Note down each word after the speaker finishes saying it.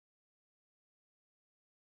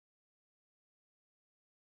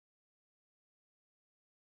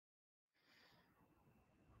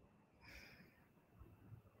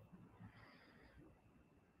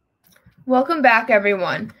Welcome back,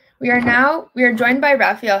 everyone. We are joined by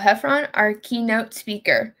Raphael Heffron, our keynote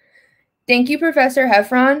speaker. Thank you, Professor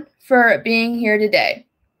Heffron, for being here today.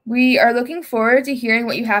 We are looking forward to hearing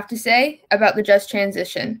what you have to say about the just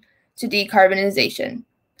transition to decarbonization.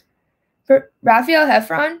 Raphael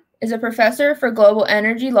Heffron is a professor for global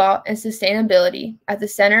energy law and sustainability at the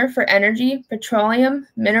Center for Energy, Petroleum,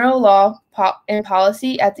 Mineral Law and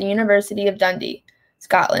Policy at the University of Dundee,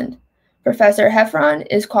 Scotland. Professor Heffron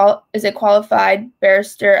is a qualified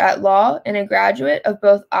barrister at law and a graduate of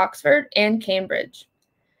both Oxford and Cambridge.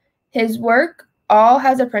 His work all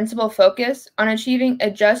has a principal focus on achieving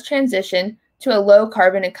a just transition to a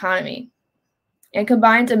low-carbon economy and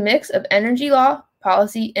combines a mix of energy law,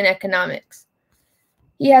 policy, and economics.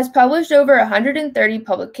 He has published over 130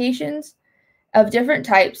 publications of different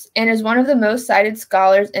types and is one of the most cited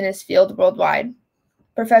scholars in his field worldwide.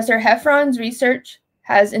 Professor Heffron's research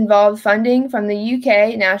has involved funding from the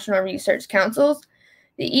UK National Research Councils,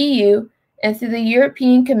 the EU, and through the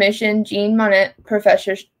European Commission Jean Monnet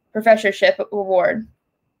Professorship Award,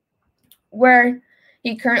 where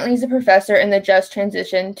he currently is a professor in the just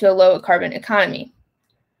transition to a low-carbon economy.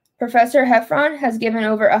 Professor Heffron has given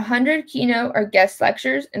over 100 keynote or guest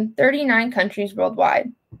lectures in 39 countries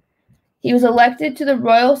worldwide. He was elected to the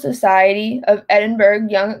Royal Society of Edinburgh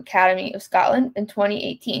Young Academy of Scotland in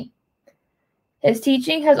 2018. His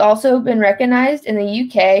teaching has also been recognized in the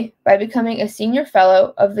UK by becoming a senior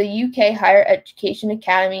fellow of the UK Higher Education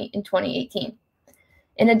Academy in 2018.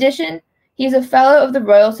 In addition, he is a fellow of the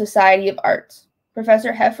Royal Society of Arts.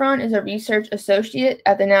 Professor Heffron is a research associate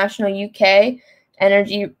at the National UK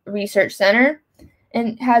Energy Research Centre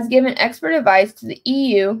and has given expert advice to the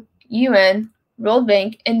EU, UN, World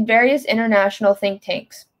Bank, and various international think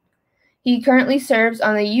tanks. He currently serves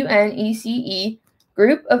on the UNECE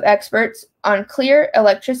group of experts on clear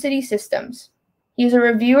electricity systems. He is a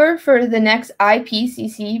reviewer for the next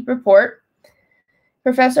IPCC report.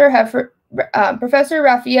 Professor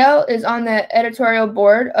Raphael is on the editorial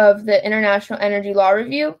board of the International Energy Law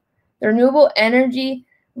Review, the Renewable Energy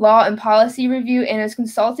Law and Policy Review, and is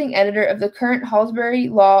consulting editor of the current Halsbury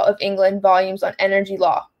Law of England volumes on energy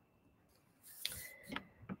law.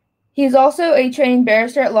 He is also a trained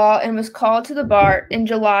barrister at law and was called to the bar in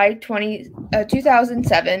July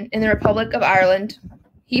 2007 in the Republic of Ireland.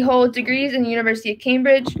 He holds degrees in the University of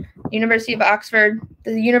Cambridge, University of Oxford,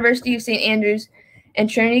 the University of St. Andrews, and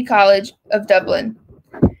Trinity College of Dublin.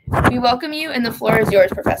 We welcome you, and the floor is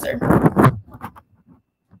yours, Professor.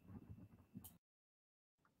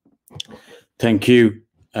 Thank you,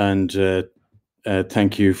 and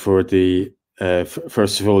thank you for the,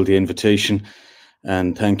 first of all, the invitation,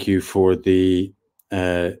 and thank you for the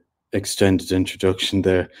extended introduction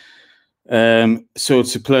there. So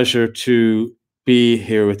it's a pleasure to be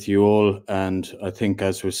here with you all, and I think,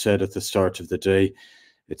 as was said at the start of the day,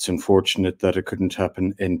 it's unfortunate that it couldn't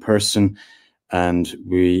happen in person, and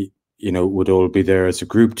we, would all be there as a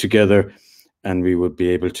group together, and we would be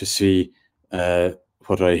able to see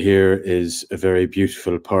what I hear is a very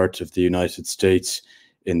beautiful part of the United States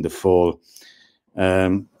in the fall.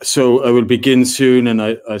 So I will begin soon, and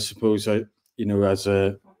I suppose I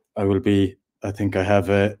think I have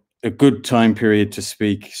a good time period to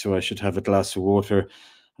speak, so I should have a glass of water.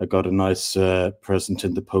 I got a nice present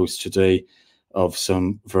in the post today of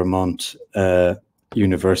some Vermont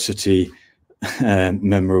University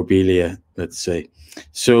memorabilia, let's say.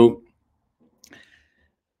 So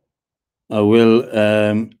I will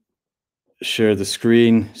share the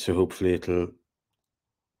screen, so hopefully it'll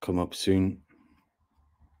come up soon.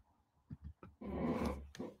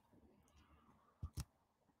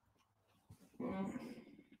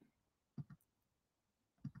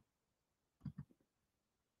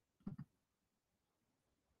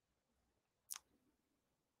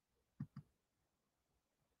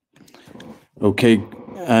 Okay,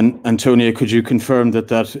 and Antonia, could you confirm that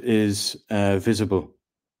that is visible?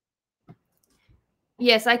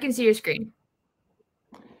 Yes, I can see your screen.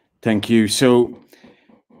 Thank you. So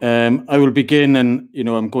I will begin, and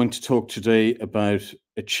I'm going to talk today about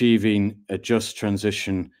achieving a just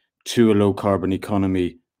transition to a low carbon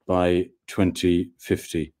economy by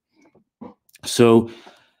 2050. So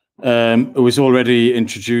it was already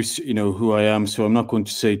introduced, who I am, so I'm not going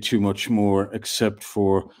to say too much more, except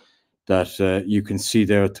for that you can see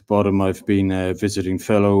there at the bottom, I've been a visiting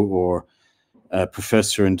fellow or a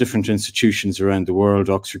professor in different institutions around the world: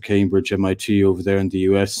 Oxford, Cambridge, MIT over there in the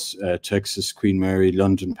US, Texas, Queen Mary,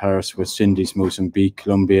 London, Paris, West Indies, Mozambique,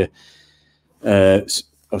 Colombia,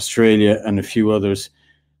 Australia, and a few others.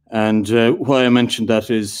 And why I mentioned that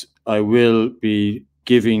is I will be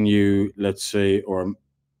giving you, let's say, or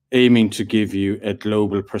aiming to give you a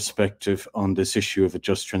global perspective on this issue of a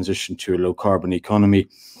just transition to a low carbon economy.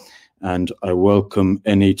 And I welcome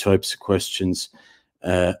any types of questions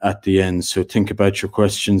at the end. So think about your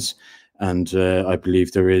questions, and I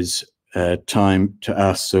believe there is time to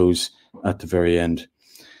ask those at the very end.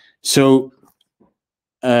 So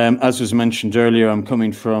as was mentioned earlier, I'm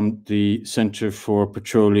coming from the Centre for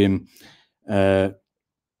Petroleum,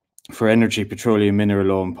 for Energy, Petroleum, Mineral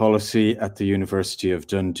Law and Policy at the University of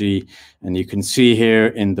Dundee. And you can see here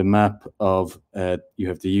in the map of, you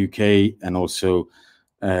have the UK and also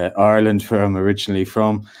Ireland, where I'm originally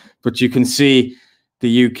from. But you can see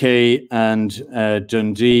the UK and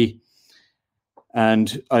Dundee.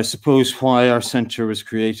 And I suppose why our centre was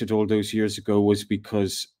created all those years ago was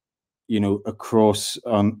because, you know, across,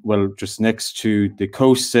 well, just next to the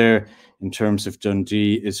coast there, in terms of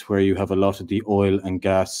Dundee, is where you have a lot of the oil and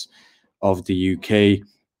gas of the UK.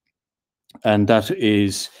 And that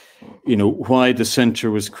is, you know, why the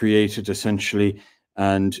centre was created essentially.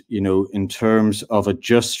 And, you know, in terms of a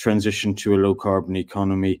just transition to a low carbon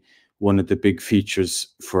economy, one of the big features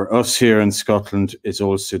for us here in Scotland is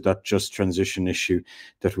also that just transition issue,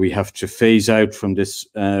 that we have to phase out from this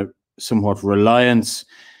somewhat reliance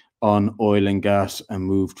on oil and gas and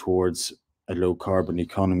move towards a low carbon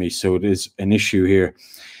economy. So it is an issue here.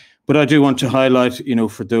 But I do want to highlight, you know,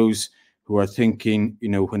 for those who are thinking, you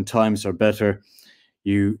know, when times are better,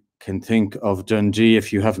 you can think of Dundee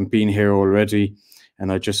if you haven't been here already.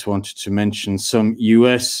 And I just wanted to mention some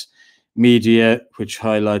US media which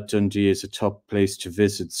highlight Dundee as a top place to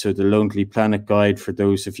visit. So the Lonely Planet Guide, for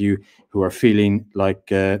those of you who are feeling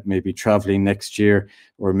like maybe traveling next year,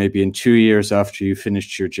 or maybe in 2 years after you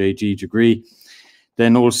finished your JD degree.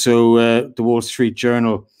 Then also the Wall Street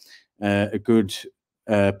Journal, a good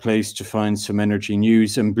place to find some energy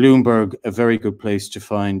news, and Bloomberg, a very good place to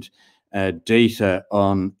find data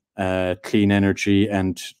on clean energy,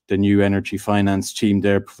 and the new energy finance team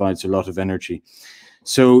there provides a lot of energy.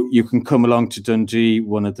 So you can come along to Dundee,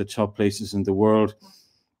 one of the top places in the world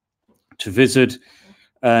to visit.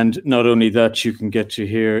 And not only that, you can get to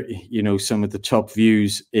hear, you know, some of the top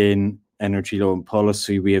views in energy law and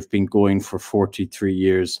policy. We have been going for 43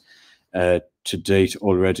 years to date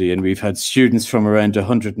already. And we've had students from around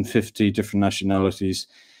 150 different nationalities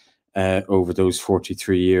over those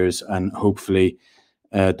 43 years. And hopefully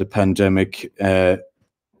the pandemic,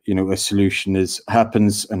 you know, a solution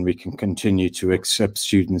happens and we can continue to accept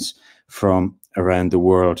students from around the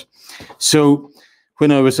world. So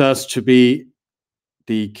when I was asked to be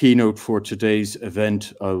the keynote for today's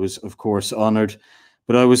event, I was, of course, honored,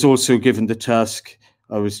 but I was also given the task,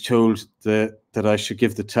 I was told that I should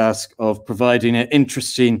give the task of providing an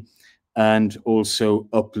interesting and also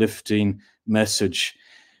uplifting message,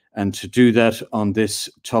 and to do that on this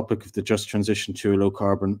topic of the just transition to a low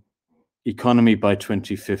carbon economy by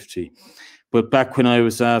 2050. But back when I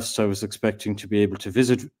was asked, I was expecting to be able to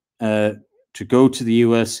visit, to go to the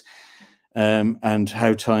US, and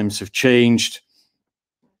how times have changed.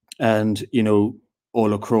 And, you know,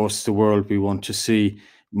 all across the world, we want to see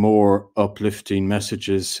more uplifting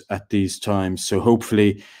messages at these times. So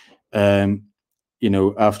hopefully, you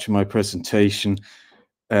know, after my presentation,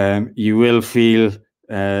 you will feel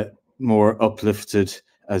more uplifted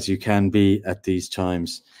as you can be at these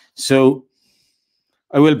times. So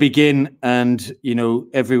I will begin, and, you know,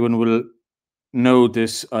 everyone will know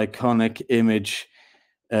this iconic image,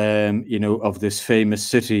 you know, of this famous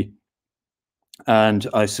city. And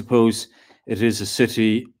I suppose it is a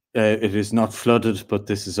city, it is not flooded, but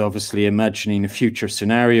this is obviously imagining a future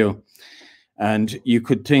scenario. And you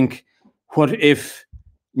could think, what if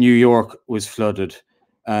New York was flooded?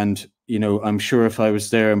 And, you know, I'm sure if I was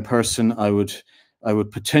there in person, I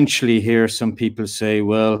would potentially hear some people say,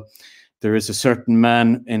 well, there is a certain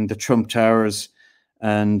man in the Trump Towers,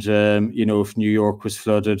 and, you know, if New York was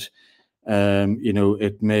flooded, you know,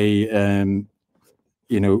 it may,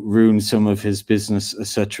 you know, ruin some of his business,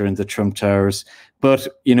 etc., in the Trump Towers. But,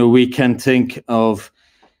 you know, we can think of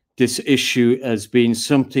this issue as being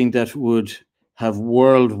something that would have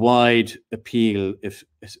worldwide appeal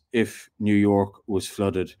if New York was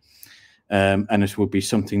flooded. And it would be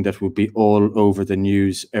something that would be all over the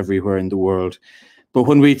news everywhere in the world. But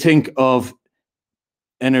when we think of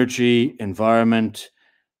energy, environment,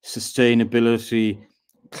 sustainability,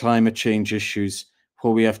 climate change issues,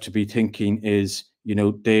 what we have to be thinking is, you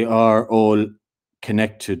know, they are all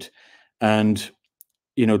connected. And,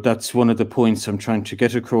 you know, that's one of the points I'm trying to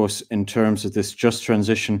get across in terms of this just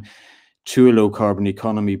transition to a low carbon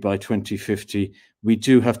economy by 2050. We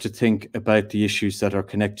do have to think about the issues that are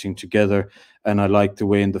connecting together. And I like the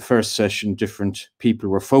way in the first session, different people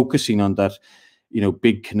were focusing on that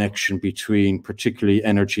big connection between particularly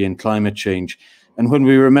energy and climate change. And when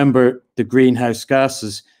we remember the greenhouse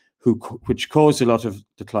gases which cause a lot of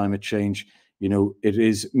the climate change, it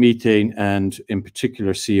is methane and in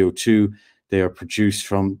particular CO2. They are produced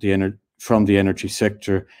from the energy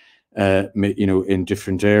sector, in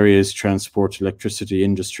different areas, transport, electricity,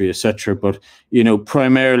 industry, etc. But,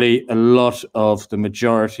 primarily the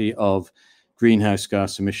majority of greenhouse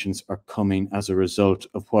gas emissions are coming as a result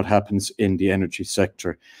of what happens in the energy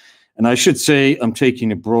sector. And I should say I'm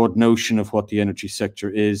taking a broad notion of what the energy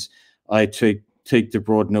sector is. I take the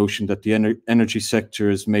broad notion that the energy sector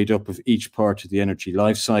is made up of each part of the energy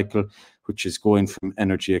life cycle, which is going from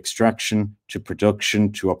energy extraction to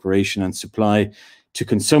production to operation and supply to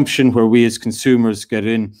consumption, where we as consumers get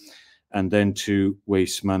in, and then to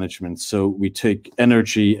waste management. So we take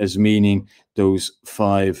energy as meaning those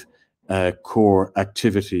 5 core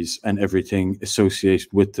activities and everything associated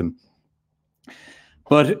with them.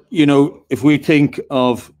 But, if we think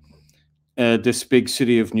of this big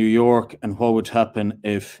city of New York and what would happen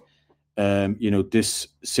if, this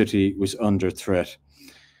city was under threat.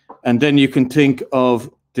 And then you can think of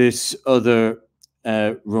this other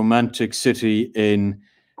romantic city in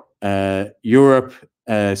Europe.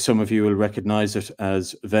 Some of you will recognize it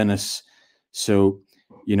as Venice. So,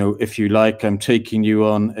 if you like, I'm taking you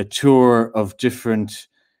on a tour of different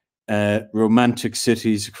romantic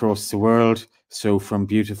cities across the world. So from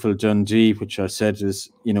beautiful Dundee, which I said is,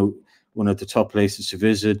 one of the top places to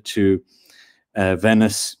visit, to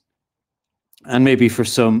Venice. And maybe for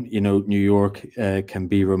some, New York can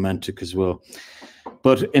be romantic as well.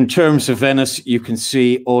 But in terms of Venice, you can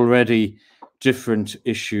see already different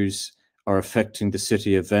issues are affecting the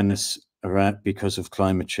city of Venice because of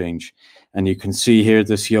climate change. And you can see here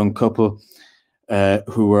this young couple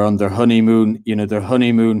who were on their honeymoon. Their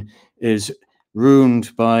honeymoon is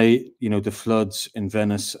ruined by, the floods in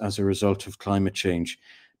Venice as a result of climate change.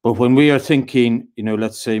 But when we are thinking,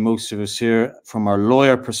 let's say most of us here from our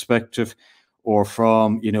lawyer perspective, or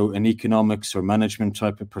from, an economics or management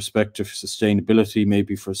type of perspective, sustainability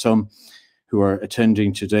maybe for some who are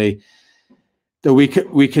attending today, that we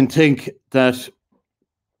can think that,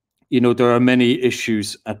 there are many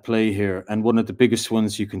issues at play here. And one of the biggest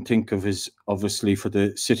ones you can think of is obviously for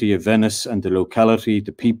the city of Venice and the locality,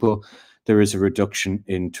 the people, there is a reduction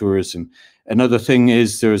in tourism. Another thing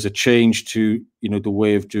is there is a change to, the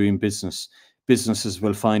way of doing business. Businesses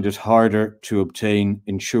will find it harder to obtain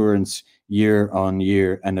insurance year on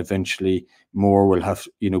year, and eventually more will have,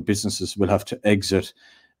 businesses will have to exit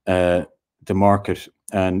the market.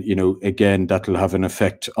 And, again, that will have an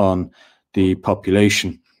effect on the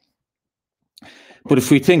population. But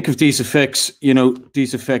if we think of these effects,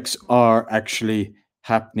 these effects are actually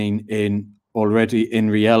happening already in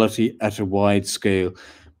reality at a wide scale,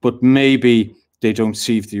 but maybe they don't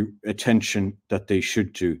receive the attention that they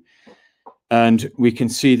should do. And we can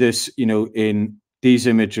see this, in these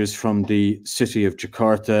images from the city of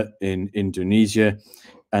Jakarta in Indonesia.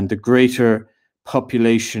 And the greater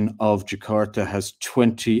population of Jakarta has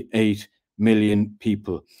 28 million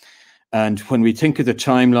people. And when we think of the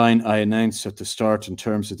timeline I announced at the start in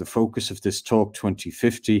terms of the focus of this talk,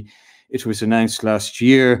 2050, it was announced last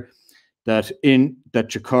year that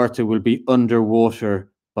Jakarta will be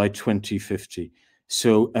underwater by 2050.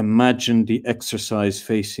 So imagine the exercise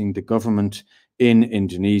facing the government in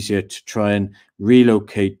Indonesia to try and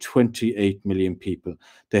relocate 28 million people.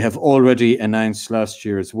 They have already announced last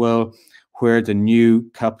year as well where the new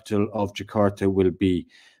capital of Jakarta will be.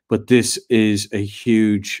 But this is a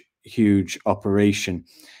huge operation.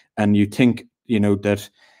 And you think, that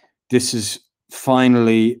this is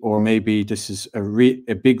finally, or maybe this is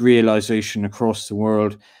a big realization across the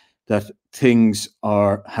world that things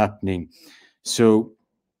are happening. So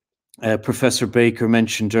Professor Baker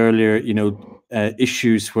mentioned earlier,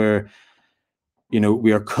 issues where,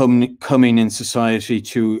 we are coming in society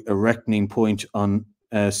to a reckoning point on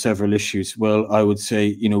several issues. Well, I would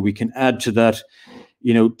say, we can add to that,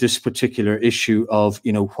 this particular issue of,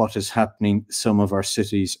 what is happening in some of our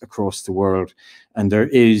cities across the world. And there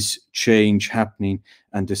is change happening,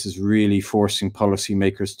 and this is really forcing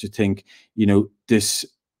policymakers to think,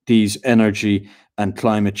 these energy and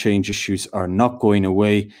climate change issues are not going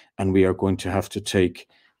away, and we are going to have to take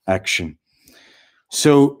action.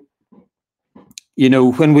 So,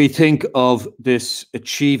 when we think of this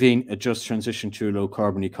achieving a just transition to a low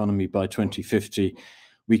carbon economy by 2050,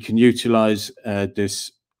 we can utilize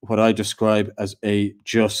this, what I describe as a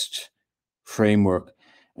just framework.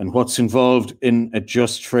 And what's involved in a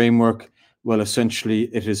just framework? Well, essentially,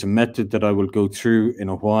 it is a method that I will go through in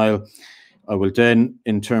a while. I will then,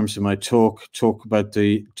 in terms of my talk about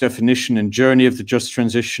the definition and journey of the just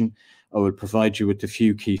transition. I will provide you with a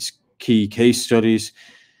few key case studies.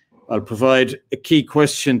 I'll provide a key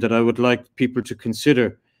question that I would like people to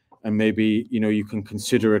consider, and maybe you can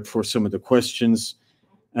consider it for some of the questions,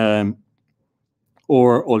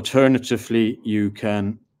 or alternatively you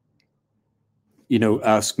can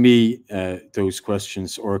ask me those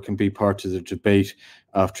questions, or it can be part of the debate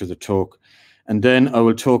after the talk. And then I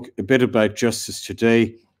will talk a bit about justice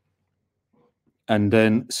today, and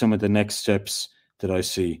then some of the next steps that I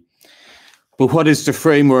see. But what is the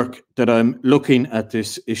framework that I'm looking at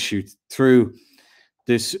this issue through?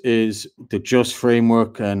 This is the JUST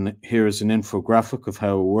framework, and here is an infographic of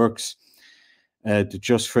how it works. The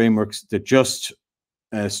JUST framework, the JUST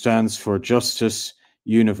stands for justice,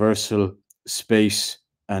 universal, space,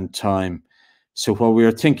 and time. So what we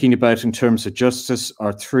are thinking about in terms of justice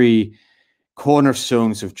are three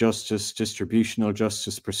cornerstones of justice: distributional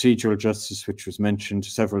justice, procedural justice, which was mentioned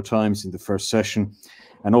several times in the first session,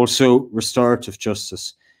 and also restorative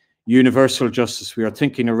justice. Universal justice, we are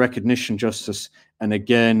thinking of recognition justice. And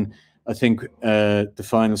again, I think the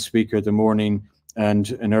final speaker of the morning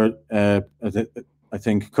and I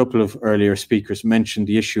think a couple of earlier speakers mentioned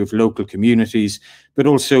the issue of local communities, but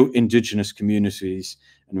also indigenous communities,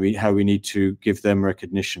 and how we need to give them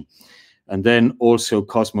recognition. And then also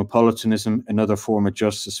cosmopolitanism, another form of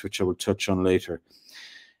justice, which I will touch on later.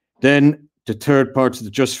 Then the third part of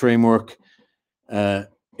the JUST framework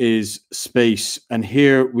is space. And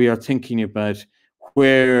here we are thinking about,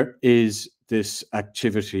 where is this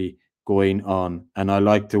activity going on? And I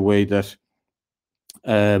like the way that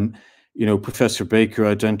Professor Baker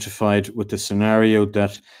identified with the scenario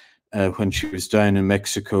that when she was down in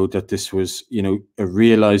Mexico, that this was, a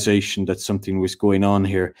realization that something was going on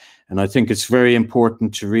here. And I think it's very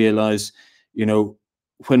important to realize,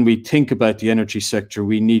 when we think about the energy sector,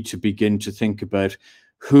 we need to begin to think about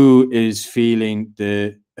who is feeling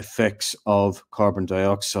the effects of carbon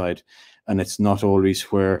dioxide. And it's not always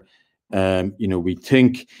where, we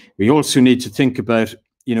think. We also need to think about,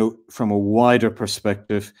 from a wider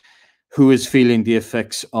perspective, who is feeling the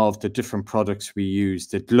effects of the different products we use,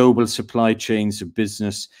 the global supply chains of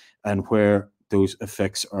business, and where those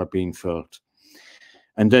effects are being felt.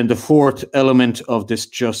 And then the fourth element of this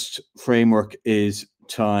JUST framework is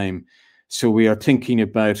time. So we are thinking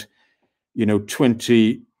about,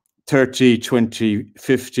 2030,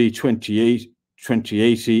 2050,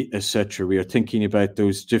 2080, etc. We are thinking about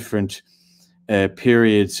those different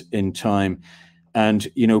periods in time.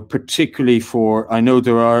 And, particularly I know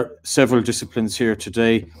there are several disciplines here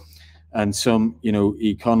today, and some,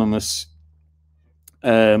 economists,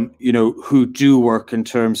 who do work in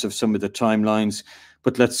terms of some of the timelines.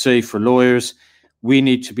 But let's say for lawyers, we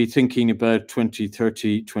need to be thinking about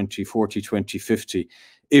 2030, 2040, 2050.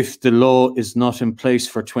 If the law is not in place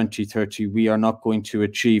for 2030, we are not going to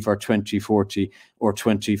achieve our 2040 or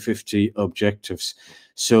 2050 objectives.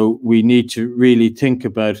 So we need to really think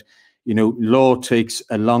about, law takes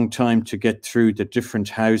a long time to get through the different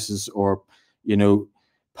houses or,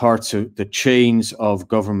 parts of the chains of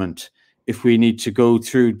government. If we need to go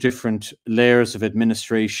through different layers of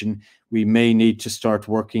administration, we may need to start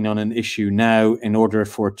working on an issue now in order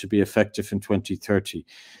for it to be effective in 2030.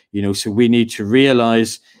 So we need to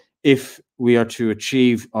realize, if we are to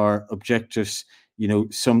achieve our objectives,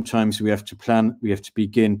 sometimes we have to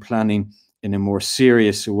begin planning in a more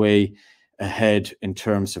serious way ahead in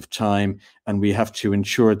terms of time. And we have to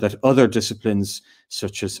ensure that other disciplines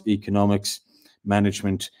such as economics,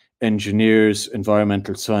 management, engineers,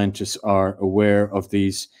 environmental scientists are aware of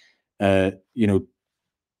these,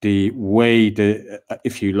 the way,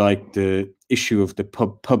 if you like, the issue of the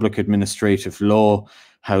public administrative law,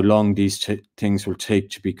 how long these things will take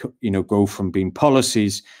to be, go from being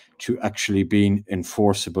policies to actually being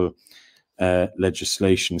enforceable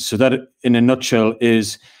legislation. So that, in a nutshell,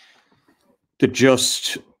 is the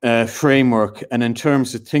JUST framework. And in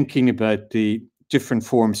terms of thinking about the different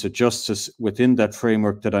forms of justice within that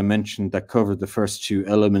framework that I mentioned, that cover the first two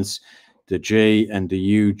elements, the J and the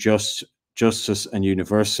U, justice and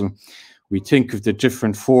universal, we think of the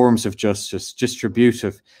different forms of justice.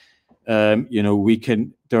 Distributive, there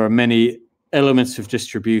are many elements of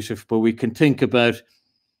distributive, but we can think about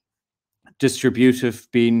distributive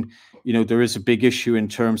being, there is a big issue in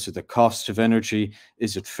terms of the cost of energy.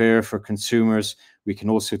 Is it fair for consumers? We can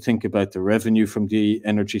also think about the revenue from the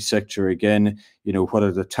energy sector. Again, what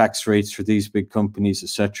are the tax rates for these big companies,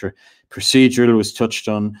 etc. Procedural was touched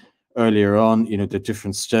on earlier on, the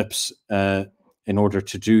different steps in order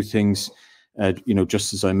to do things.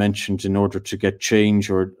 just as I mentioned, in order to get change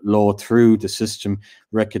or law through the system,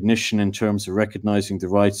 recognition in terms of recognizing the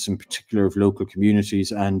rights in particular of local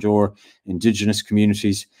communities and or indigenous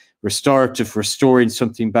communities, restorative, restoring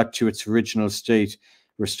something back to its original state.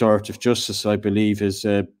 Restorative justice, I believe, is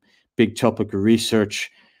a big topic of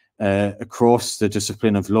research across the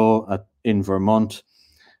discipline of law in Vermont.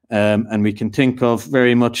 And we can think of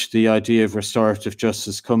very much the idea of restorative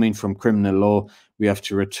justice coming from criminal law. We have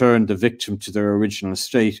to return the victim to their original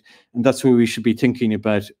state. And that's what we should be thinking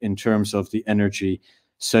about in terms of the energy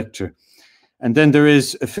sector. And then there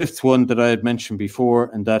is a fifth one that I had mentioned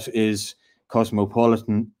before, and that is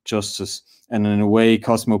cosmopolitan justice. And in a way,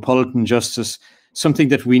 cosmopolitan justice, something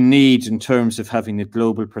that we need in terms of having a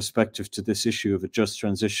global perspective to this issue of a just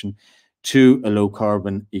transition to a low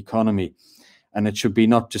carbon economy. And it should be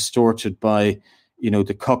not distorted by,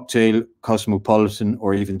 the cocktail cosmopolitan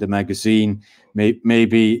or even the magazine.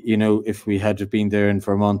 Maybe, if we had been there in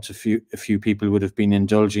Vermont, a few people would have been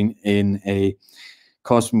indulging in a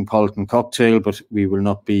cosmopolitan cocktail, but we will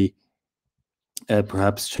not be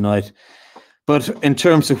perhaps tonight. But in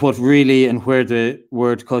terms of what really and where the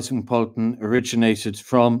word cosmopolitan originated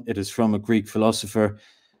from, it is from a Greek philosopher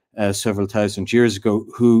several thousand years ago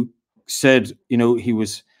who said, he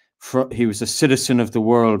was a citizen of the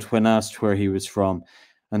world when asked where he was from.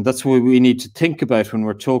 And that's what we need to think about when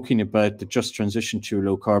we're talking about the just transition to a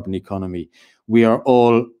low carbon economy. We are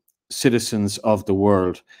all citizens of the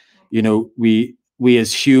world. We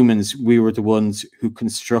as humans, we were the ones who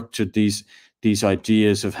constructed these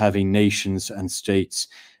ideas of having nations and states.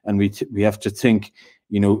 And we have to think,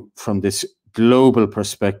 from this global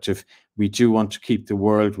perspective, we do want to keep the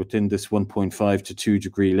world within this 1.5 to 2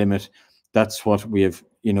 degree limit. That's what we have,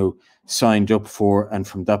 signed up for. And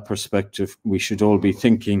from that perspective, we should all be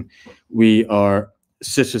thinking we are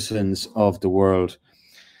citizens of the world.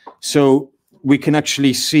 So we can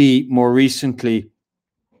actually see more recently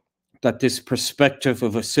that this perspective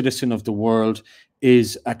of a citizen of the world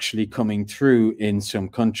is actually coming through in some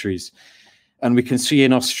countries. And we can see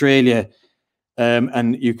in Australia,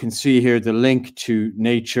 and you can see here the link to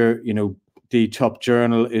Nature, the top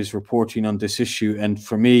journal is reporting on this issue. And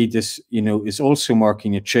for me, this, is also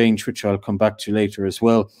marking a change, which I'll come back to later as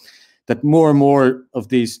well, that more and more of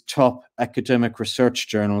these top academic research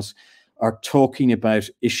journals are talking about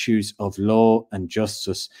issues of law and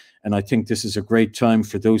justice. And I think this is a great time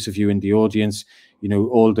for those of you in the audience,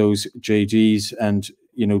 all those JDs and,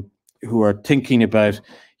 who are thinking about,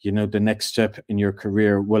 the next step in your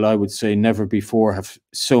career. Well, I would say never before have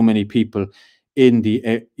so many people in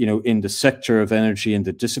the, in the sector of energy and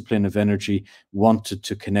the discipline of energy wanted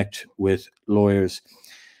to connect with lawyers.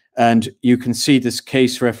 And you can see this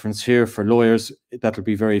case reference here for lawyers. That'll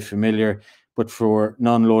be very familiar. But for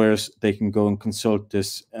non-lawyers, they can go and consult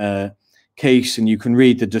this case, and you can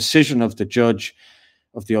read the decision of the judge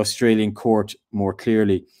of the Australian court more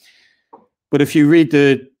clearly. But if you read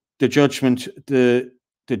the judgment, the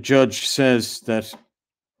judge says that,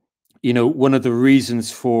 one of the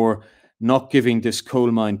reasons for not giving this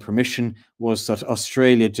coal mine permission was that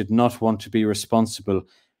Australia did not want to be responsible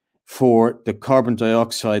for the carbon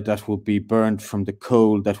dioxide that would be burned from the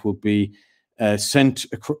coal that would be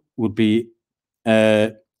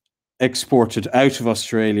exported out of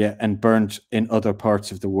Australia and burnt in other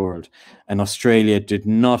parts of the world. And Australia did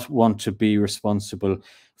not want to be responsible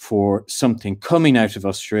for something coming out of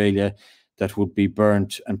Australia that would be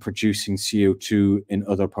burnt and producing CO2 in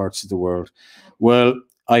other parts of the world. Well,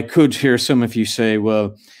 I could hear some of you say,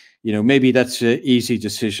 well, maybe that's an easy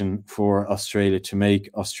decision for Australia to make.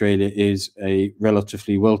 Australia is a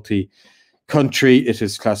relatively wealthy country. It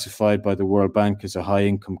is classified by the World Bank as a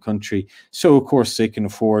high-income country. So, of course, they can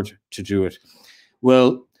afford to do it.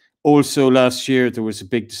 Well, also last year, there was a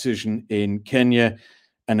big decision in Kenya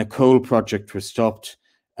and a coal project was stopped.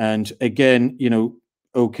 And again,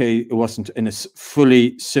 okay, it wasn't in a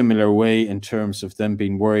fully similar way in terms of them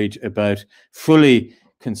being worried about, fully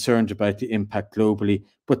concerned about the impact globally.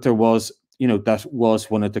 But there was, that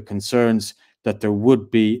was one of the concerns, that there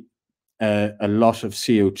would be a lot of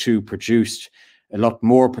CO2 produced, a lot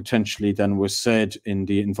more potentially than was said in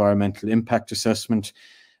the environmental impact assessment.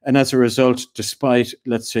 And as a result, despite,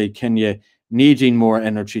 let's say, Kenya needing more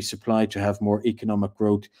energy supply to have more economic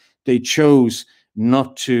growth, they chose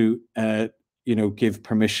not to, give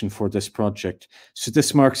permission for this project. So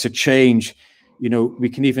this marks a change. We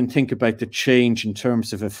can even think about the change in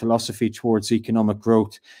terms of a philosophy towards economic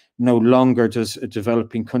growth. No longer does a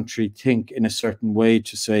developing country think in a certain way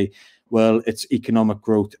to say, well, it's economic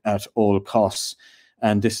growth at all costs.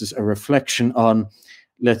 And this is a reflection on,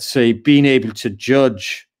 let's say, being able to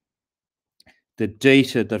judge the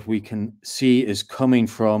data that we can see is coming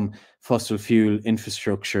from fossil fuel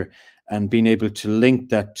infrastructure, and being able to link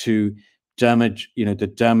that to damage, the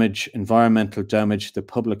damage, environmental damage, the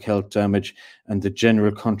public health damage, and the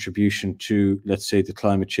general contribution to, let's say, the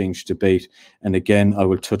climate change debate. And again, I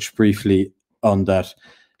will touch briefly on that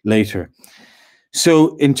later.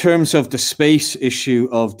 So in terms of the space issue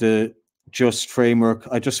of the JUST framework,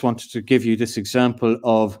 I just wanted to give you this example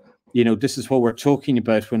of, this is what we're talking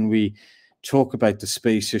about when we talk about the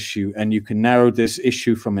space issue, and you can narrow this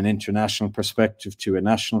issue from an international perspective to a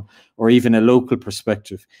national or even a local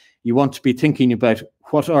perspective. You want to be thinking about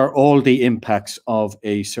what are all the impacts of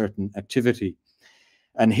a certain activity.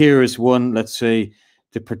 And here is one, let's say,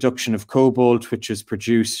 the production of cobalt, which is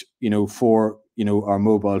produced, for, our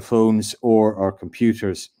mobile phones or our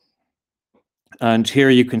computers. And here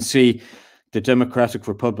you can see the Democratic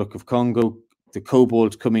Republic of Congo, the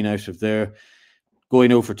cobalt coming out of there,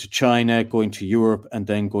 going over to China, going to Europe, and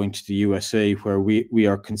then going to the USA, where we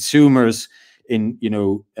are consumers in,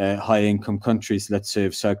 high-income countries, let's say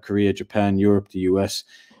of South Korea, Japan, Europe, the US.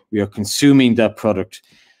 We are consuming that product.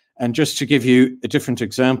 And just to give you a different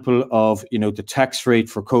example of, the tax rate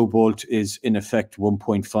for cobalt is in effect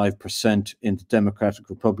 1.5% in the Democratic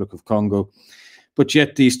Republic of Congo. But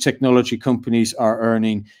yet these technology companies are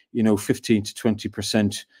earning, 15 to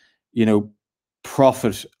 20%,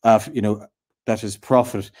 profit of, that is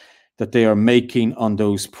profit that they are making on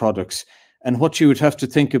those products. And what you would have to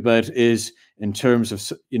think about is in terms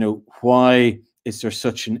of, why is there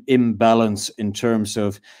such an imbalance in terms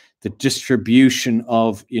of the distribution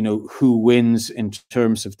of, who wins in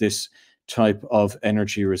terms of this type of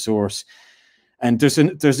energy resource. And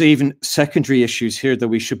there's even secondary issues here that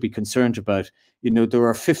we should be concerned about. There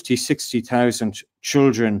are 50, 60,000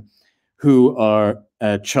 children who are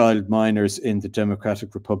child minors in the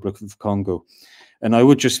Democratic Republic of Congo. And I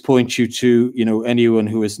would just point you to, anyone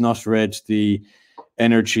who has not read the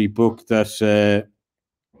energy book that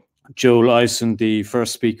Joel Eisen, the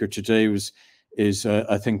first speaker today, is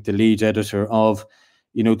I think the lead editor of.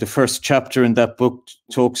 The first chapter in that book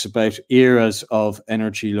talks about eras of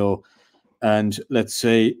energy law. And let's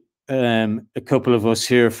say a couple of us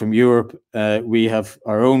here from Europe, we have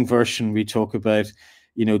our own version. We talk about,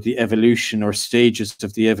 the evolution or stages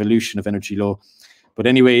of the evolution of energy law. But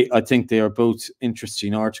anyway, I think they are both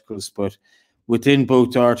interesting articles. But within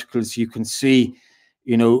both articles, you can see,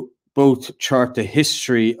 both chart the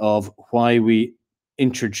history of why we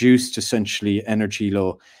introduced essentially energy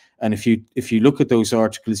law. And if you look at those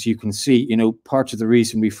articles, you can see, part of the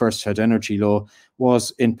reason we first had energy law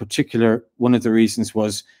was, in particular, one of the reasons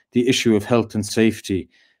was the issue of health and safety,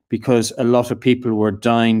 because a lot of people were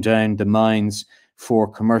dying down the mines for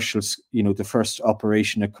commercials, the first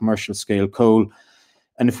operation of commercial scale coal.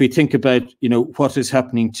 And if we think about, what is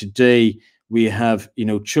happening today, we have,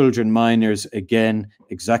 children miners again,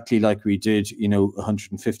 exactly like we did,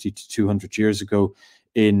 150 to 200 years ago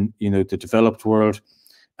in, the developed world.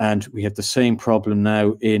 And we have the same problem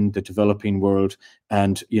now in the developing world.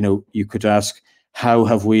 And, you could ask, how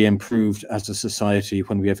have we improved as a society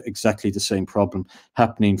when we have exactly the same problem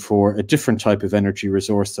happening for a different type of energy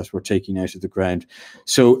resource that we're taking out of the ground?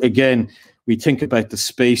 So again, we think about the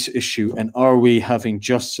space issue, and are we having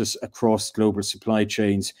justice across global supply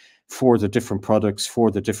chains for the different products,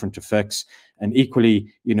 for the different effects? And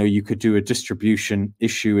equally, you could do a distribution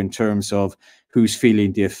issue in terms of who's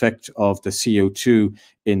feeling the effect of the CO2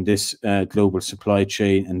 in this global supply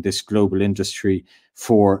chain and this global industry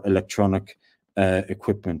for electronic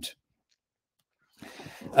equipment.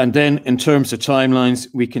 And then in terms of timelines,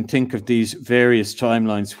 we can think of these various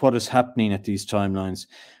timelines. What is happening at these timelines?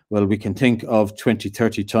 Well, we can think of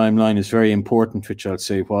 2030 timeline is very important, which I'll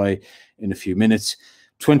say why in a few minutes.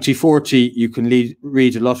 2040, you can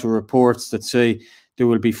read a lot of reports that say there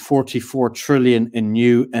will be 44 trillion in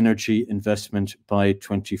new energy investment by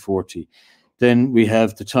 2040. Then we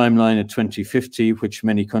have the timeline at 2050, which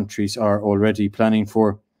many countries are already planning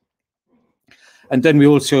for. And then we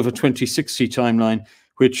also have a 2060 timeline,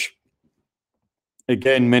 which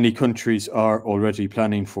again, many countries are already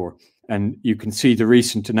planning for. And you can see the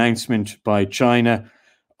recent announcement by China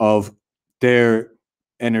of their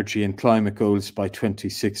energy and climate goals by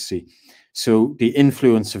 2060. So the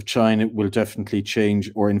influence of China will definitely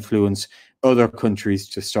change or influence other countries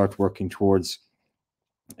to start working towards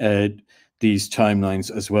these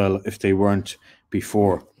timelines as well, if they weren't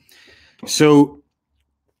before. So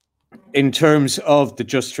in terms of the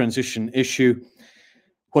just transition issue,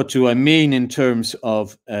 what do I mean in terms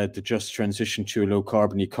of the just transition to a low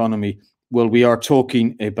carbon economy? Well, we are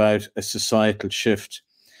talking about a societal shift.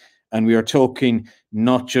 And we are talking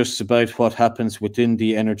not just about what happens within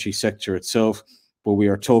the energy sector itself, but we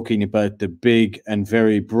are talking about the big and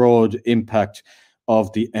very broad impact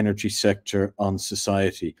of the energy sector on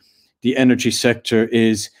society. The energy sector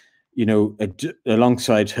is,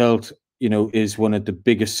 alongside health, is one of the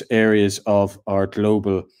biggest areas of our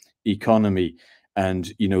global economy.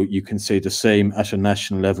 And, you can say the same at a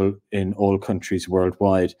national level in all countries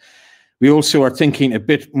worldwide. We also are thinking a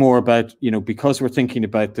bit more about, because we're thinking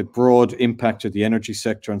about the broad impact of the energy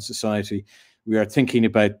sector on society, we are thinking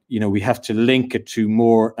about, we have to link it to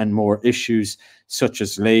more and more issues such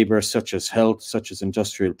as labor, such as health, such as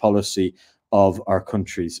industrial policy of our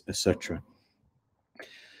countries, etc.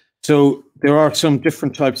 So there are some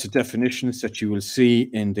different types of definitions that you will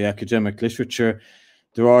see in the academic literature.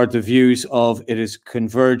 There are the views of it is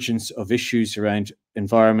convergence of issues around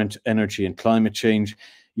environment, energy, and climate change.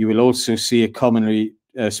 You will also see it commonly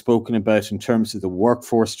spoken about in terms of the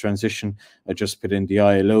workforce transition. I just put in the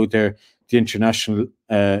ILO there. The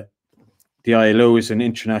ILO is an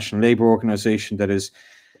international labour organisation that has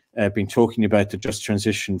been talking about the just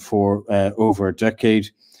transition for over a decade.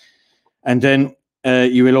 And then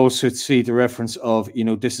you will also see the reference of,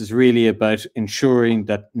 this is really about ensuring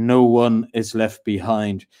that no one is left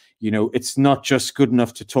behind. It's not just good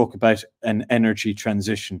enough to talk about an energy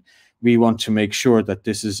transition. We want to make sure that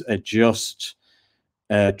this is a just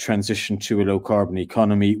transition to a low carbon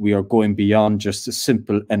economy. We are going beyond just a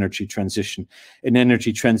simple energy transition. An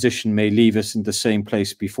energy transition may leave us in the same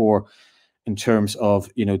place before in terms of,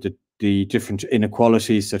 the different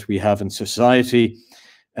inequalities that we have in society.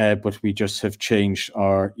 But we just have changed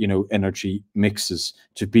our, energy mixes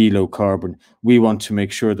to be low carbon. We want to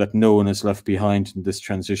make sure that no one is left behind in this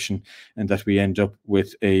transition and that we end up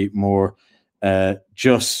with a more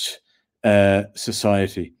just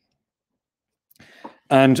society.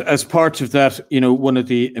 And as part of that, one of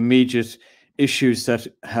the immediate issues that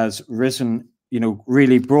has risen,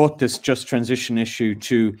 really brought this just transition issue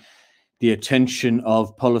to the attention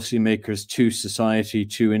of policymakers, to society,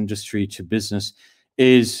 to industry, to business,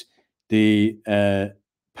 is the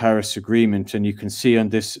Paris Agreement. And you can see on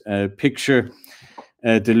this picture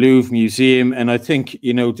the Louvre Museum. And I think,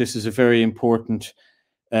 this is a very important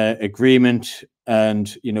agreement.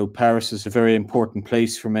 And, Paris is a very important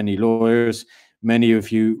place for many lawyers. Many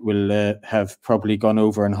of you will have probably gone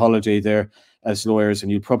over on holiday there as lawyers,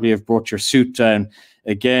 and you probably have brought your suit down.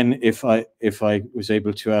 Again, if I was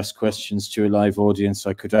able to ask questions to a live audience,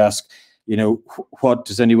 I could ask, what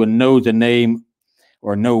does anyone know the name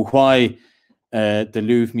or know why the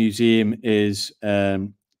Louvre Museum is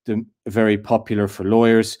very popular for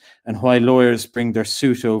lawyers, and why lawyers bring their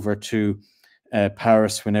suit over to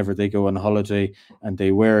Paris whenever they go on holiday, and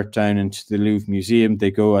they wear it down into the Louvre Museum.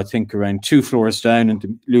 They go, I think, around 2 floors down in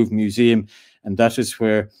the Louvre Museum, and that is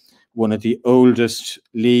where one of the oldest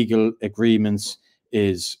legal agreements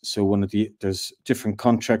is. So there's different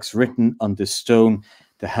contracts written on this stone,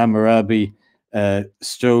 the Hammurabi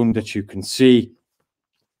stone that you can see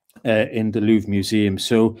in the Louvre Museum.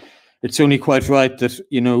 So it's only quite right that,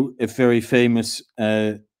 a very famous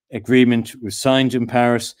agreement was signed in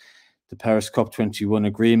Paris, the Paris COP21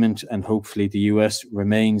 agreement, and hopefully the US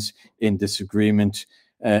remains in this agreement.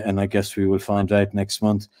 And I guess we will find out next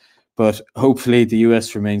month. But hopefully the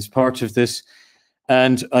US remains part of this.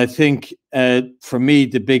 And I think, for me,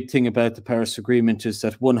 the big thing about the Paris Agreement is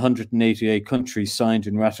that 188 countries signed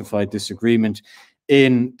and ratified this agreement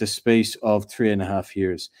in the space of 3.5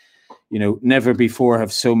 years. Never before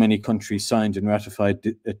have so many countries signed and ratified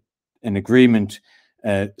an agreement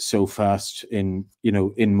so fast, in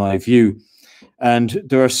my view. And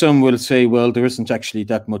there are some will say, well, there isn't actually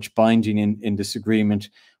that much binding in this agreement.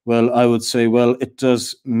 Well, I would say, well, it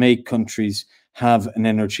does make countries have an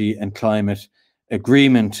energy and climate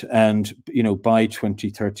agreement, and by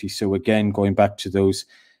 2030. So again, going back to those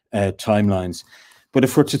timelines. But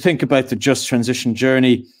if we're to think about the just transition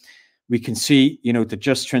journey, we can see, the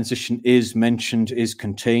just transition is mentioned, is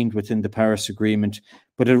contained within the Paris Agreement,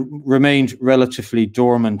 but it remained relatively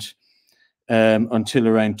dormant until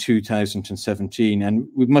around 2017. And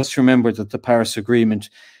we must remember that the Paris Agreement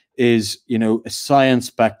is, a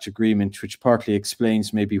science-backed agreement, which partly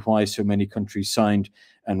explains maybe why so many countries signed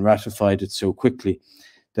and ratified it so quickly,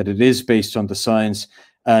 that it is based on the science.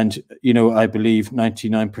 And, I believe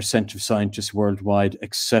 99% of scientists worldwide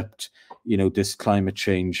accept, this climate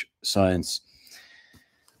change science.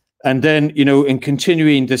 And then, in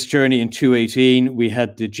continuing this journey in 2018, we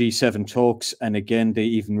had the G7 talks. And again, they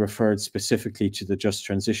even referred specifically to the just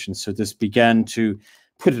transition. So this began to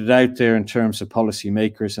put it out there in terms of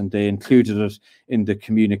policymakers, and they included it in the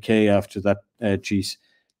communique after that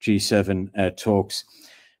G7 talks.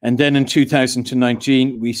 And then in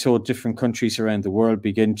 2019, we saw different countries around the world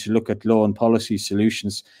begin to look at law and policy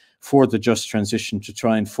solutions for the just transition to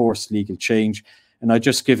try and force legal change. And I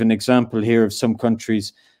just give an example here of some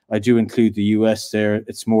countries. I do include the US there.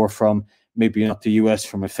 It's more from maybe not the US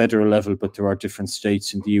from a federal level, but there are different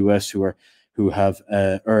states in the US who have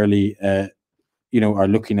early, are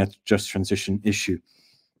looking at the just transition issue.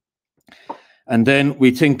 And then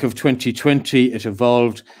we think of 2020, it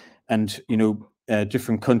evolved, and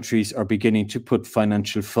different countries are beginning to put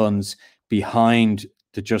financial funds behind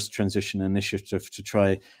the Just Transition Initiative to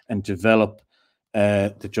try and develop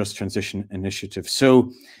the Just Transition Initiative.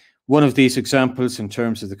 So one of these examples in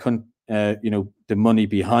terms of the money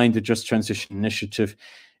behind the Just Transition Initiative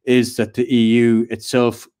is that the EU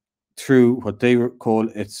itself, through what they call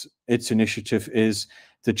its initiative, is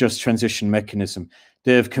the Just Transition Mechanism.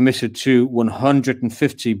 They have committed to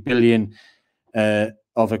 150 billion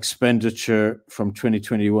of expenditure from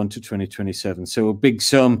 2021 to 2027. So a big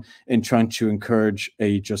sum in trying to encourage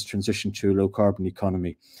a just transition to a low carbon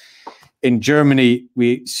economy. In Germany,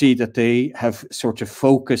 we see that they have sort of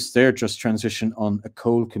focused their just transition on a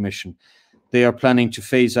coal commission. They are planning to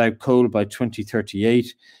phase out coal by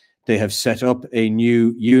 2038. They have set up a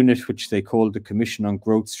new unit, which they call the Commission on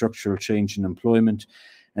Growth, Structural Change and Employment.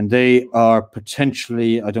 And they are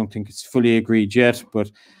potentially, I don't think it's fully agreed yet,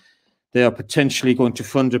 but they are potentially going to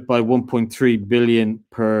fund it by 1.3 billion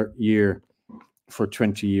per year for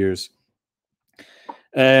 20 years.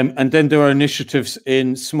 And then there are initiatives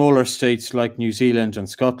in smaller states like New Zealand and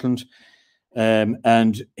Scotland.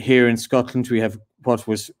 And here in Scotland, we have what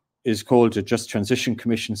is called a Just Transition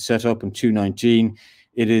Commission set up in 2019.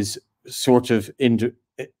 It is sort of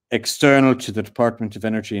external to the Department of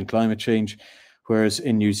Energy and Climate Change, whereas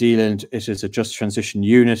in New Zealand, it is a Just Transition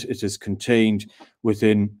unit. It is contained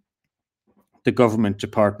within the government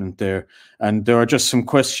department there. And there are just some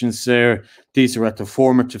questions there. These are at the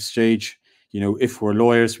formative stage. If we're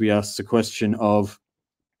lawyers, we ask the question of,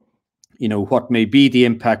 what may be the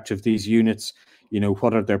impact of these units?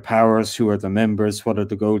 What are their powers? Who are the members? What are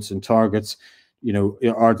the goals and targets?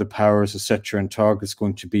 Are the powers, etc., and targets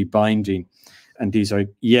going to be binding? And these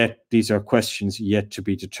are questions yet to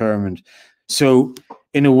be determined. So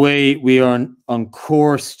in a way, we are on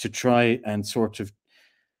course to try and sort of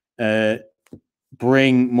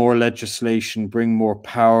bring more legislation, bring more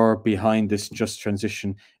power behind this Just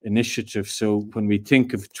Transition Initiative. So when we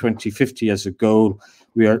think of 2050 as a goal,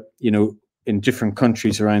 we are, in different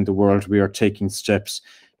countries around the world, we are taking steps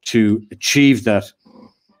to achieve that.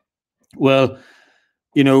 Well,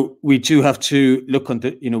 we do have to look on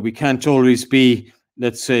the, we can't always be,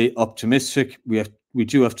 let's say, optimistic. We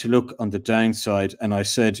do have to look on the downside. And I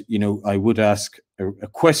said, I would ask a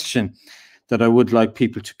question that I would like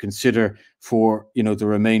people to consider for, the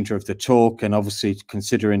remainder of the talk, and obviously to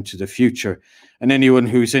consider into the future. And anyone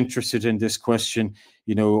who's interested in this question,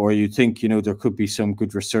 or you think, there could be some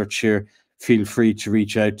good research here, feel free to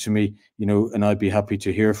reach out to me, and I'd be happy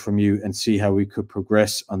to hear from you and see how we could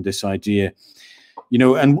progress on this idea.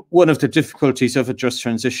 And one of the difficulties of a just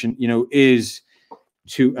transition, is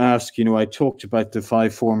to ask, I talked about the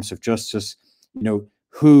 5 forms of justice,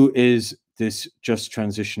 who is this just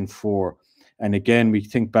transition for? And again, we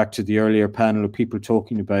think back to the earlier panel of people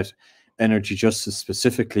talking about energy justice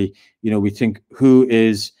specifically, we think who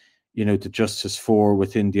is, the justice for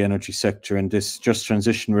within the energy sector and this just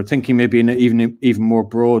transition. We're thinking maybe in an even more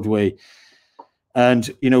broad way. And,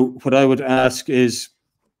 what I would ask is,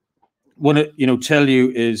 tell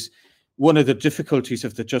you is one of the difficulties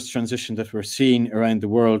of the just transition that we're seeing around the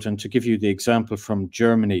world, and to give you the example from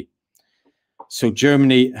Germany. So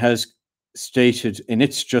Germany has stated in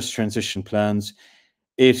its just transition plans,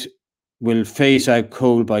 it will phase out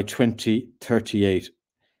coal by 2038.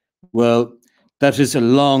 Well, that is a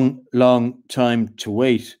long, long time to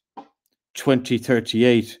wait.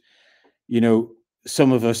 2038.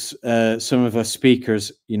 Some of us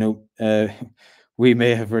speakers, we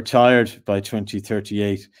may have retired by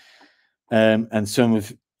 2038, and some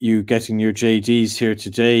of you getting your JDs here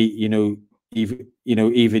today,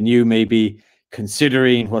 even you may be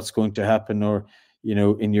considering what's going to happen, or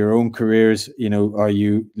in your own careers, are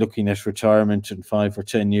you looking at retirement in 5 or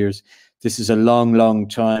 10 years? This is a long, long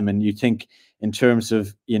time, and you think in terms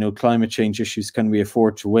of climate change issues, can we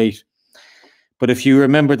afford to wait? But if you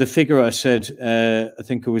remember the figure I said, I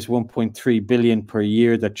think it was 1.3 billion per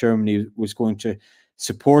year that Germany was going to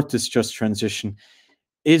support this just transition.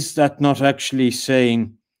 Is that not actually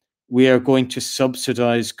saying we are going to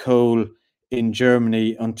subsidize coal in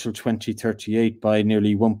Germany until 2038 by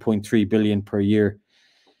nearly 1.3 billion per year?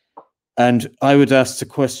 And I would ask the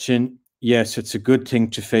question, yes, it's a good thing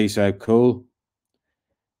to phase out coal.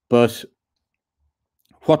 But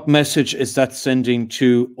what message is that sending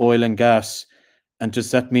to oil and gas? And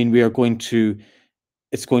does that mean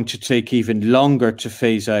it's going to take even longer to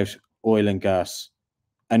phase out oil and gas?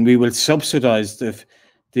 And we will subsidize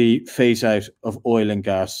the phase out of oil and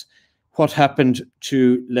gas. What happened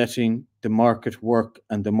to letting the market work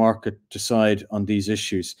and the market decide on these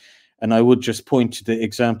issues? And I would just point to the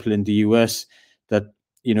example in the US that,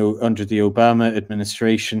 under the Obama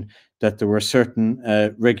administration, that there were certain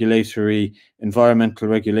regulatory environmental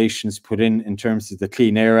regulations put in terms of the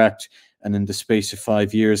Clean Air Act, and in the space of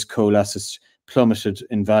 5 years, coal assets plummeted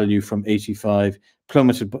in value by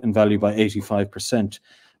 85%.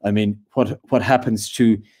 I mean, what happens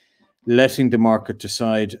to letting the market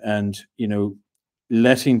decide and,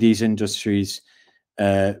 letting these industries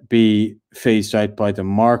be phased out by the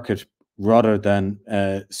market rather than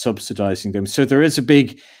subsidizing them? So there is a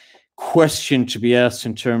big question to be asked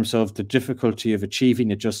in terms of the difficulty of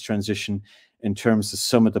achieving a just transition in terms of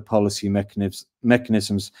some of the policy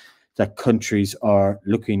mechanisms that countries are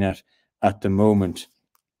looking at the moment.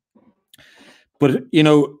 But,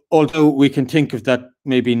 although we can think of that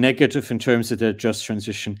maybe negative in terms of the just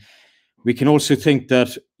transition, we can also think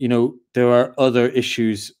that, there are other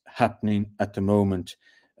issues happening at the moment.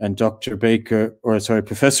 And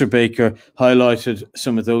Professor Baker highlighted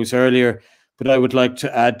some of those earlier, but I would like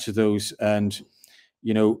to add to those. And,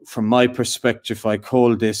 from my perspective, I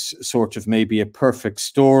call this sort of maybe a perfect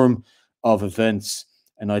storm of events.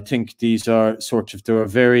 And I think these are there are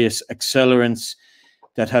various accelerants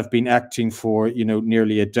that have been acting for,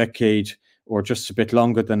 nearly a decade or just a bit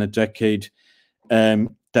longer than a decade,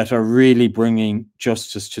 that are really bringing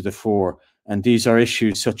justice to the fore. And these are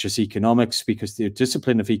issues such as economics, because the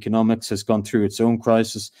discipline of economics has gone through its own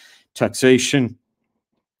crisis, taxation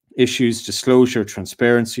issues, disclosure,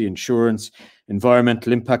 transparency, insurance,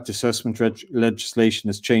 environmental impact assessment legislation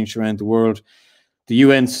has changed around the world. The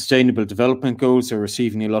UN Sustainable Development Goals are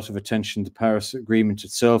receiving a lot of attention. The Paris Agreement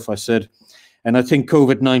itself, I said. And I think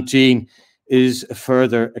COVID-19 is a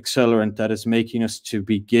further accelerant that is making us to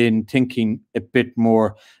begin thinking a bit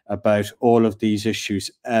more about all of these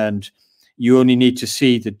issues. And you only need to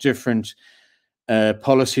see the different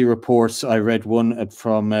policy reports. I read one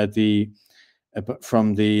from I think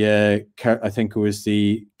it was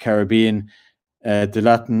the Caribbean, the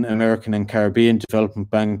Latin American and Caribbean Development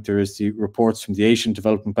Bank. There is the reports from the Asian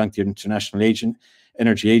Development Bank, the International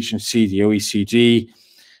Energy Agency, the OECD,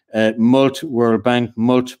 World Bank,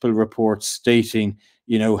 multiple reports stating,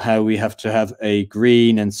 how we have to have a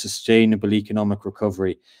green and sustainable economic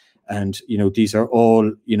recovery. And, these are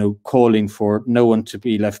all, calling for no one to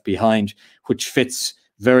be left behind, which fits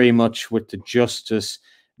very much with the justice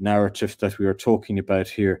narrative that we are talking about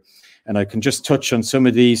here. And I can just touch on some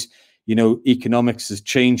of these. Economics is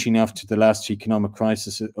changing after the last economic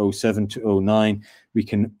crisis of 2007 to 2009. We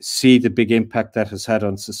can see the big impact that has had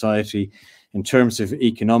on society. In terms of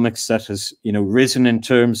economics, that has, risen in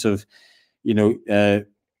terms of,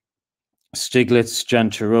 Stiglitz, Jan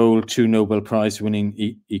Tirole, 2 Nobel Prize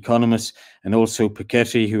winning economists, and also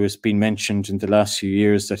Piketty, who has been mentioned in the last few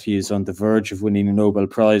years that he is on the verge of winning a Nobel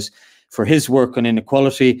Prize for his work on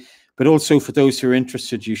inequality. But also, for those who are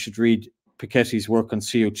interested, you should read Piketty's work on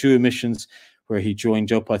CO2 emissions, where he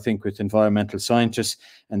joined up, I think, with environmental scientists,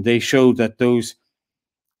 and they showed that those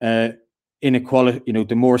inequality,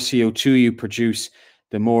 the more CO2 you produce,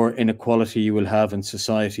 the more inequality you will have in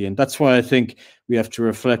society. And that's why I think we have to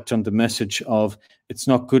reflect on the message of it's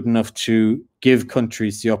not good enough to give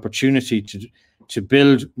countries the opportunity to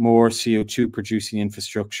build more CO2 producing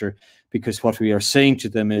infrastructure, because what we are saying to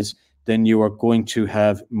them is then you are going to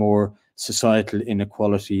have more societal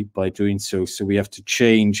inequality by doing so. So we have to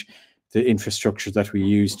change the infrastructure that we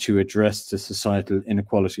use to address the societal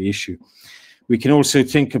inequality issue. We can also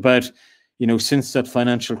think about, since that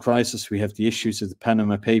financial crisis, we have the issues of the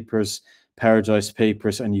Panama Papers, Paradise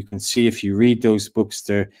Papers, and you can see if you read those books,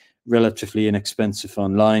 they're relatively inexpensive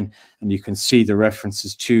online, and you can see the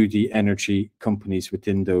references to the energy companies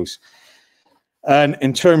within those. And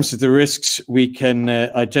in terms of the risks, we can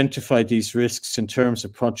identify these risks in terms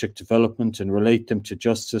of project development and relate them to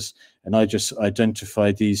justice. And I just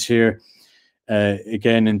identify these here.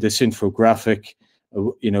 Again, in this infographic,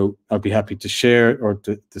 I'll be happy to share, or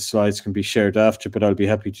the slides can be shared after, but I'll be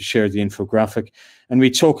happy to share the infographic. And we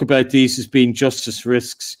talk about these as being justice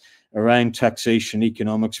risks around taxation,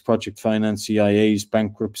 economics, project finance, EIAs,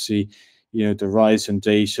 bankruptcy, the rise in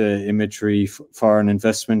data, imagery, foreign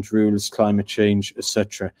investment rules, climate change,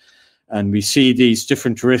 etc. And we see these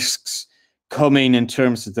different risks coming in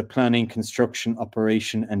terms of the planning, construction,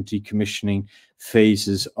 operation, and decommissioning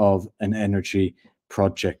phases of an energy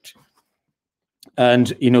project. And,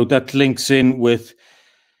 that links in with,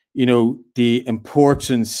 the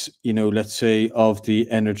importance, let's say, of the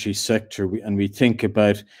energy sector. And we think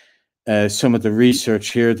about some of the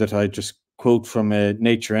research here that I just quote from a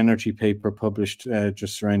Nature Energy paper published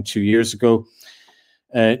just around 2 years ago.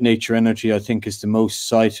 Nature Energy, I think, is the most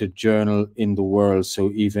cited journal in the world.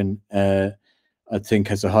 So even, I think,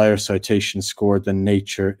 has a higher citation score than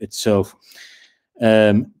Nature itself.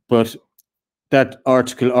 But that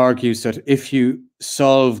article argues that if you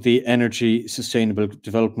solve the Energy Sustainable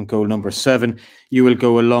Development Goal number 7, you will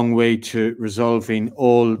go a long way to resolving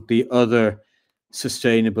all the other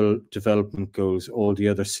sustainable development goals, all the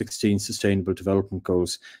other 16 sustainable development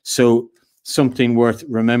goals. So something worth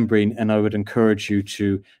remembering, and I would encourage you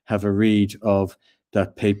to have a read of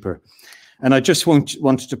that paper. And I just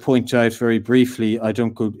wanted to point out very briefly, I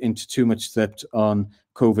don't go into too much depth on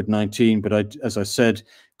COVID-19, but as I said,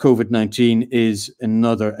 COVID-19 is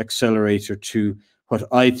another accelerator to what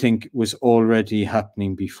I think was already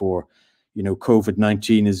happening before.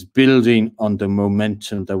 COVID-19 is building on the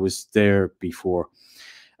momentum that was there before.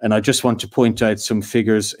 And I just want to point out some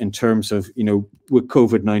figures in terms of, with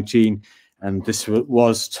COVID-19, and this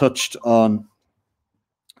was touched on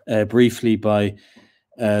briefly by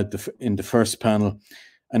in the first panel.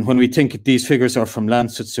 And when we think these figures are from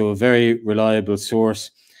Lancet, so a very reliable source.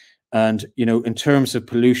 And, in terms of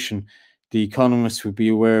pollution, the economists would be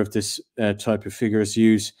aware of this type of figures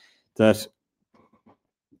use that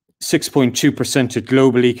 6.2% of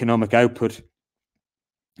global economic output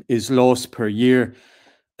is lost per year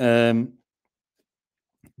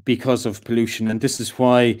because of pollution. And this is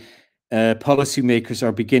why policymakers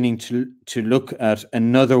are beginning to look at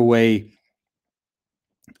another way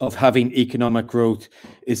of having economic growth,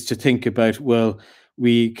 is to think about, well,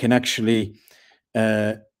 we can actually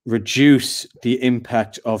reduce the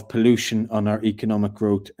impact of pollution on our economic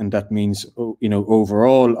growth, and that means,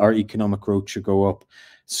 overall our economic growth should go up.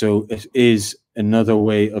 So it is another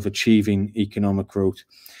way of achieving economic growth.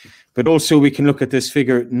 But also we can look at this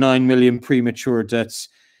figure, 9 million premature deaths,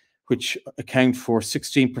 which account for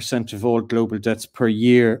 16% of all global deaths per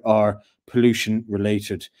year are pollution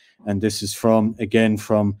related. And this is again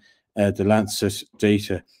from the Lancet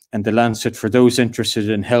data. And the Lancet, for those interested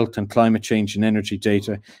in health and climate change and energy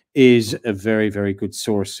data, is a very, very good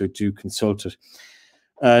source, so do consult it.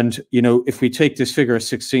 And, if we take this figure of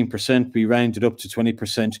 16%, we round it up to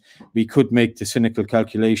 20%, we could make the cynical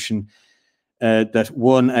calculation that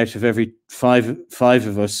 1 out of every five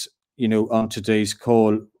of us, on today's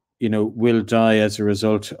call, will die as a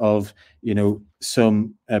result of,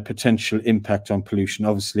 some potential impact on pollution.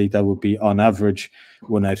 Obviously, that would be on average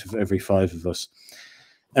 1 out of every 5 of us.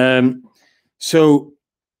 So,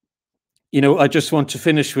 I just want to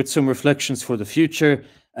finish with some reflections for the future.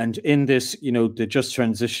 And in this, the just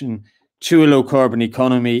transition to a low carbon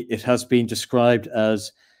economy, it has been described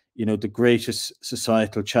as, the greatest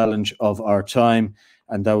societal challenge of our time.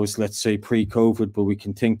 And that was, let's say, pre-COVID, but we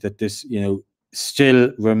can think that this,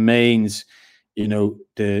 still remains,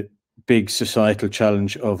 the big societal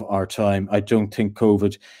challenge of our time. I don't think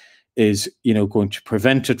COVID is, going to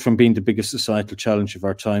prevent it from being the biggest societal challenge of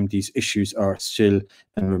our time. These issues are still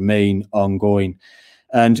and remain ongoing.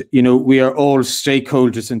 And, we are all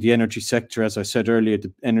stakeholders in the energy sector. As I said earlier,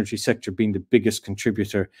 the energy sector being the biggest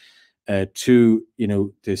contributor to,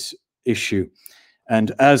 this issue.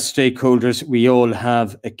 And as stakeholders, we all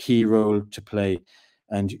have a key role to play.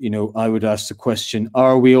 And, I would ask the question,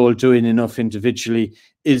 are we all doing enough individually?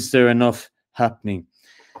 Is there enough happening?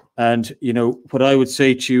 And, what I would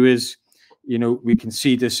say to you is, we can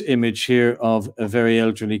see this image here of a very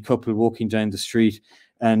elderly couple walking down the street.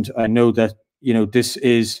 And I know that, this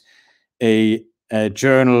is a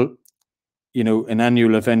journal, an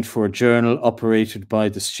annual event for a journal operated by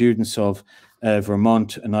the students of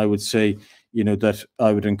Vermont. And I would say, that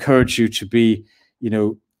I would encourage you to be,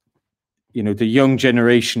 the young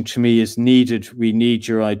generation to me is needed. We need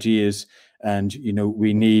your ideas. And,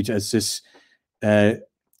 we need, as this,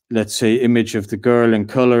 let's say, image of the girl in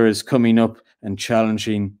color is coming up and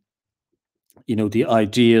challenging, the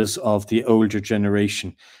ideas of the older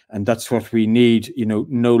generation. And that's what we need.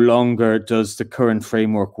 No longer does the current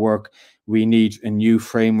framework work. We need a new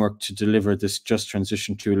framework to deliver this just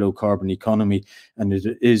transition to a low carbon economy. And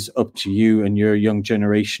it is up to you and your young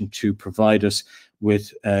generation to provide us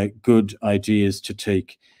with good ideas to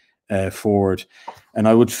take forward. And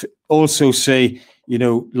I would also say,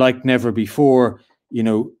 like never before,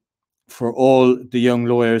 for all the young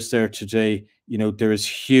lawyers there today, there is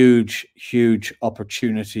huge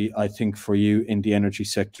opportunity, I think, for you in the energy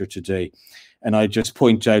sector today. And I just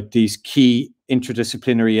point out these key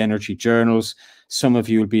interdisciplinary energy journals, Some of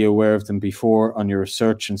you will be aware of them before on your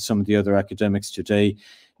research, and some of the other academics today.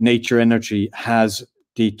 Nature Energy has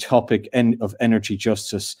the topic of energy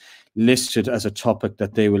justice listed as a topic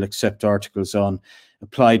that they will accept articles on.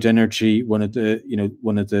 Applied Energy, one of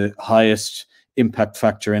the highest impact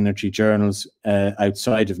factor energy journals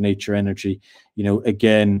outside of Nature Energy,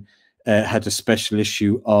 again, had a special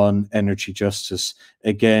issue on energy justice.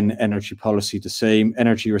 Again, Energy Policy the same.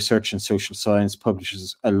 Energy Research and Social Science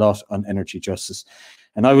publishes a lot on energy justice.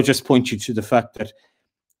 And I would just point you to the fact that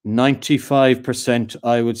 95%,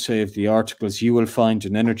 I would say, of the articles you will find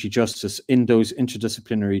in energy justice in those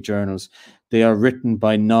interdisciplinary journals, they are written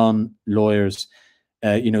by non-lawyers.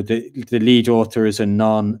 The lead author is a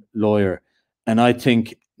non-lawyer. And I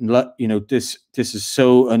think, this is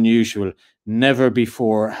so unusual. Never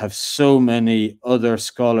before have so many other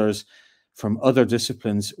scholars from other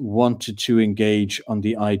disciplines wanted to engage on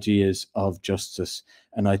the ideas of justice.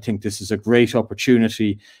 And I think this is a great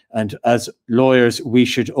opportunity. And as lawyers, we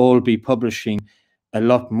should all be publishing a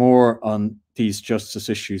lot more on these justice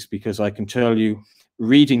issues, because I can tell you,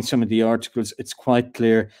 reading some of the articles, it's quite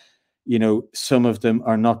clear, some of them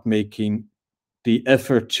are not making the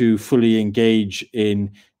effort to fully engage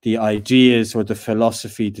in the ideas or the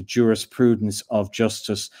philosophy, the jurisprudence of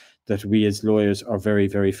justice that we as lawyers are very,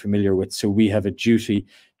 very familiar with. So we have a duty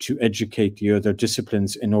to educate the other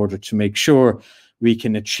disciplines in order to make sure we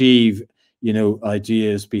can achieve,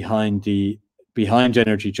 ideas behind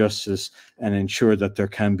energy justice and ensure that there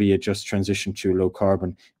can be a just transition to a low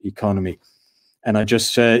carbon economy. And I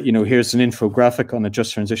just, here's an infographic on a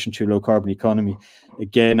just transition to a low carbon economy.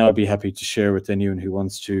 Again, I'll be happy to share with anyone who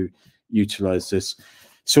wants to utilize this.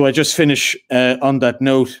 So I just finish on that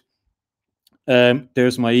note.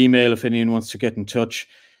 There's my email if anyone wants to get in touch.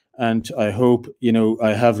 And I hope,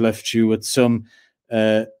 I have left you with some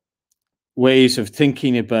ways of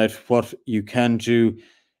thinking about what you can do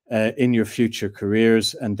in your future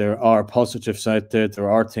careers. And there are positives out there. There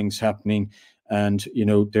are things happening. And,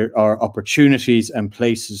 there are opportunities and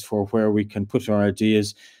places for where we can put our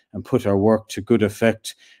ideas and put our work to good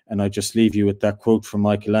effect. And I just leave you with that quote from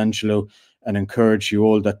Michelangelo and encourage you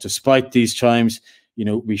all that despite these times,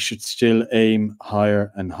 we should still aim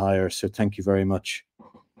higher and higher. So thank you very much.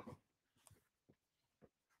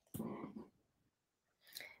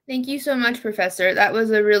 Thank you so much, Professor. That was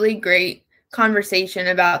a really great conversation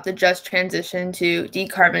about the just transition to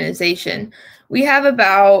decarbonization. We have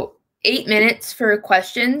about 8 minutes for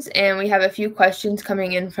questions, and we have a few questions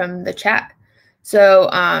coming in from the chat. So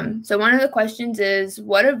one of the questions is,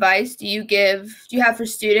 what advice do you have for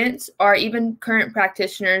students or even current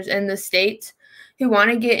practitioners in the States who want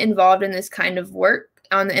to get involved in this kind of work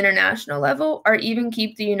on the international level, or even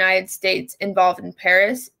keep the United States involved in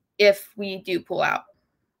Paris if we do pull out?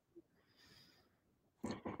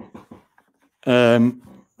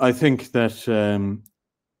 I think that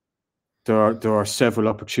there are several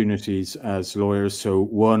opportunities as lawyers. So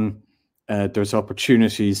one, there's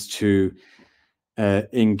opportunities to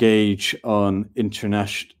engage on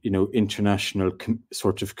international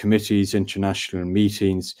sort of committees, international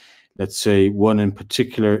meetings. Let's say one in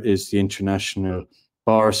particular is the International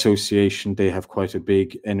Bar Association. They have quite a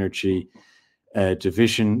big energy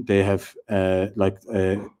division. They have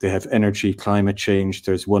they have energy, climate change.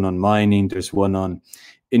 There's one on mining. There's one on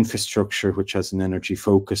infrastructure, which has an energy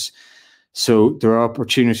focus. So there are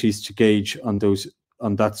opportunities to gauge on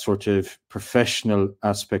that sort of professional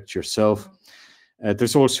aspect yourself.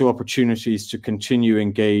 There's also opportunities to continue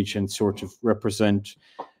engage and sort of represent,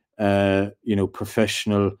 the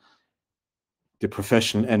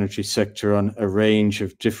professional energy sector on a range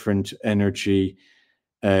of different energy,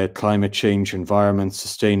 climate change, environment,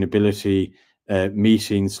 sustainability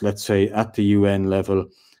meetings, let's say at the UN level,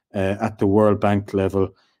 at the World Bank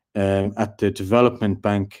level, at the development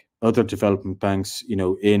bank, other development banks,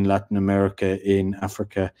 in Latin America, in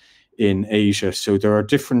Africa, in Asia. So there are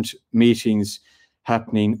different meetings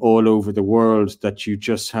happening all over the world that you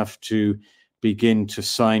just have to begin to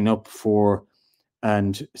sign up for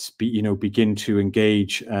and, begin to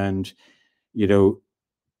engage. And,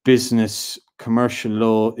 commercial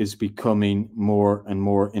law is becoming more and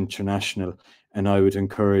more international. And I would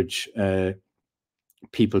encourage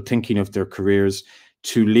people thinking of their careers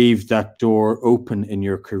to leave that door open in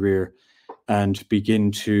your career and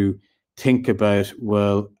begin to think about,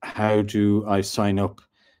 well, how do I sign up?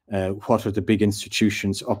 What are the big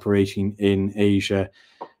institutions operating in Asia?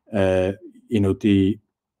 Let's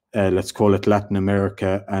call it Latin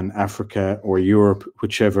America and Africa or Europe,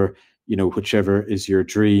 whichever is your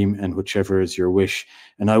dream and whichever is your wish.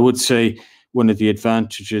 And I would say one of the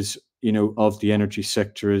advantages of the energy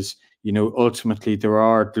sector is, ultimately there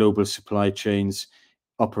are global supply chains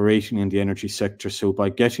operating in the energy sector. So by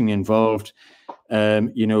getting involved,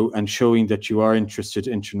 and showing that you are interested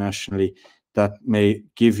internationally, that may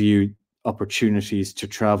give you opportunities to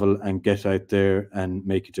travel and get out there and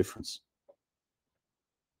make a difference.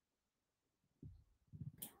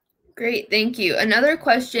 Great, thank you. Another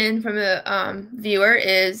question from a viewer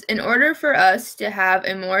is, in order for us to have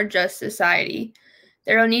a more just society,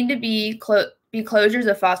 there will need to be closures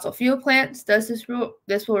of fossil fuel plants. Thus,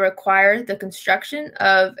 this will require the construction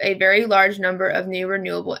of a very large number of new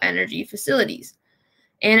renewable energy facilities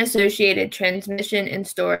and associated transmission and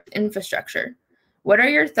storage infrastructure. What are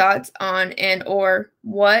your thoughts on or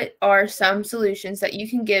what are some solutions that you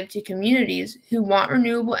can give to communities who want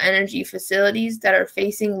renewable energy facilities that are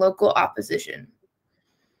facing local opposition?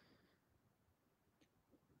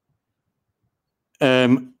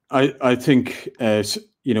 I think,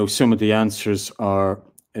 some of the answers are,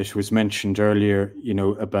 it was mentioned earlier,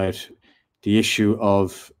 about the issue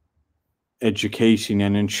of educating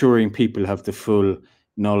and ensuring people have the full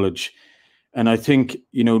knowledge. And I think,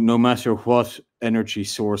 no matter what energy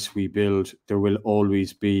source we build, there will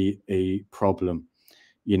always be a problem.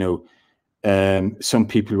 Some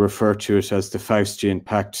people refer to it as the Faustian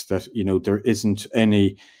Pact, that, there isn't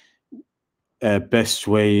any best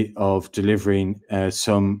way of delivering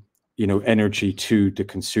some, energy to the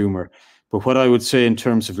consumer. But what I would say in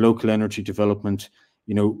terms of local energy development,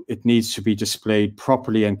 it needs to be displayed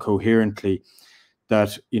properly and coherently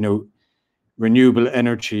that, renewable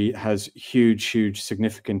energy has huge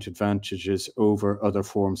significant advantages over other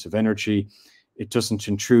forms of energy. It doesn't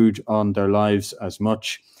intrude on their lives as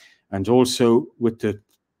much. And also with the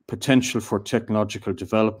potential for technological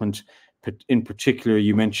development, in particular,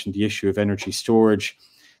 you mentioned the issue of energy storage,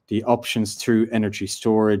 the options through energy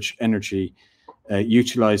storage,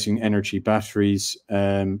 utilizing energy batteries,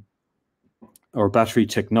 or battery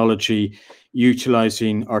technology,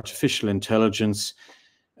 utilizing artificial intelligence,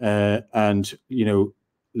 and,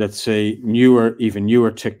 let's say even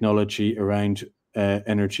newer technology around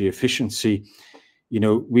energy efficiency.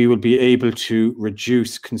 We will be able to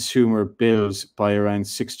reduce consumer bills by around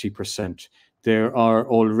 60%. There are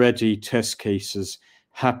already test cases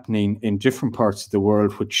happening in different parts of the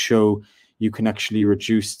world which show you can actually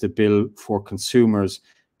reduce the bill for consumers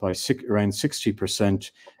by around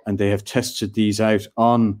 60%, and they have tested these out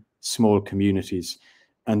on small communities.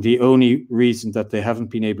 And the only reason that they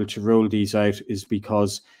haven't been able to roll these out is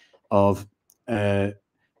because of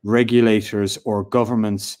regulators or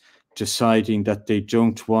governments deciding that they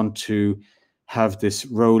don't want to have this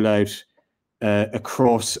rollout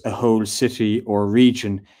across a whole city or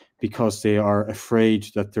region, because they are afraid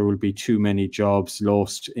that there will be too many jobs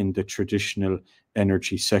lost in the traditional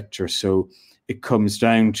energy sector. So it comes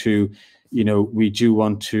down to, we do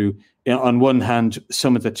want to, on one hand,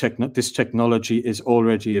 some of this technology is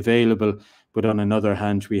already available, but on another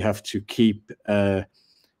hand, we have to keep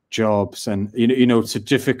jobs. And, it's a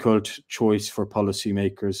difficult choice for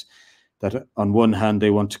policymakers, that on one hand,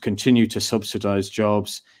 they want to continue to subsidize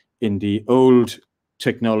jobs in the old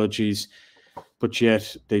technologies, but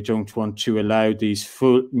yet they don't want to allow these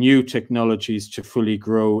new technologies to fully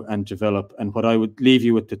grow and develop. And what I would leave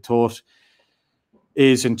you with the thought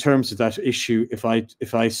is, in terms of that issue, if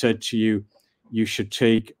I said to you, you should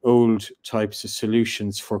take old types of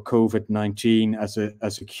solutions for COVID-19 as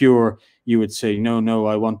a cure, you would say, no,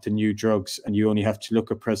 I want the new drugs. And you only have to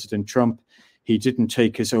look at President Trump. He didn't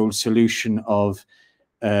take his old solution of,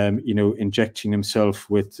 injecting himself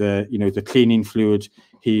with, the cleaning fluid.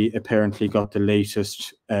 He apparently got the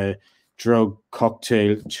latest drug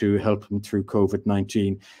cocktail to help him through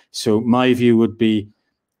COVID-19. So my view would be,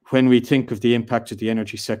 when we think of the impact of the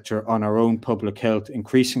energy sector on our own public health,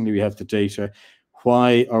 increasingly we have the data.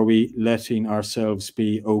 Why are we letting ourselves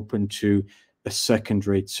be open to a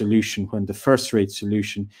second-rate solution when the first-rate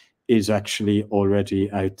solution is actually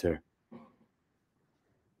already out there?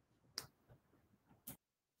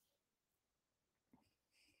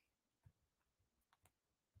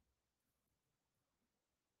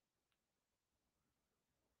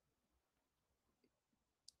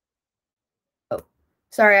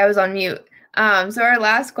 Sorry, I was on mute. So our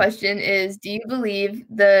last question is, do you believe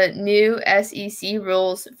the new SEC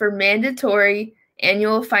rules for mandatory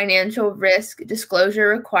annual financial risk disclosure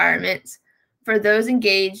requirements for those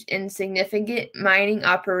engaged in significant mining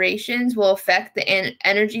operations will affect the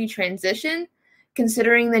energy transition,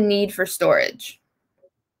 considering the need for storage?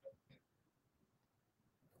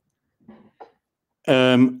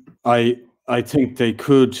 I think they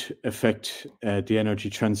could affect, the energy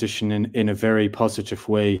transition in a very positive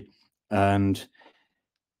way. And,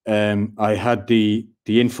 I had the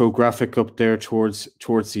infographic up there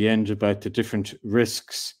towards the end about the different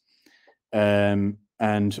risks, and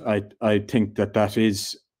I think that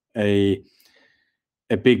is a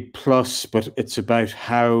big plus, but it's about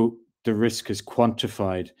how the risk is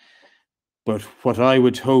quantified. But what I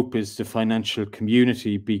would hope is the financial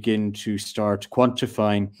community begin to start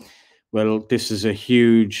quantifying, well, this is a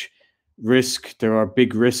huge risk. There are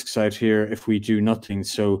big risks out here if we do nothing.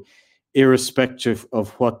 So irrespective of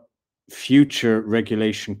what future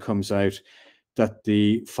regulation comes out, that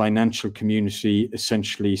the financial community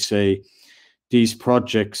essentially say these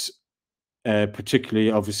projects, particularly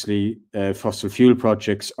obviously fossil fuel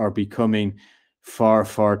projects, are becoming far,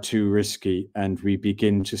 far too risky, and we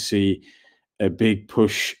begin to see a big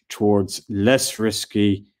push towards less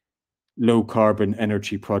risky, low carbon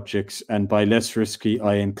energy projects. And by less risky,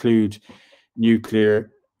 I include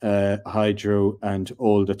nuclear, hydro, and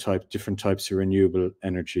all the different types of renewable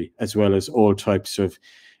energy, as well as all types of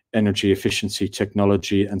energy efficiency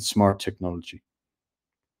technology and smart technology.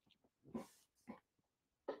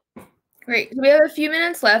 Great. We have a few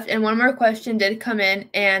minutes left, and one more question did come in,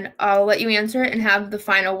 and I'll let you answer it and have the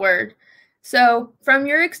final word. So, from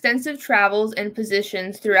your extensive travels and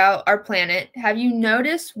positions throughout our planet, have you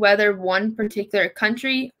noticed whether one particular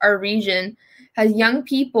country or region has young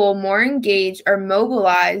people more engaged or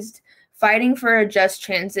mobilized fighting for a just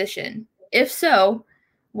transition? If so,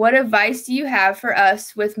 what advice do you have for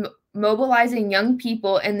us with mobilizing young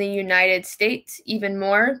people in the United States even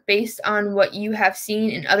more based on what you have seen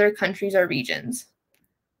in other countries or regions?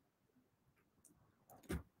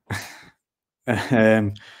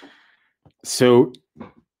 So,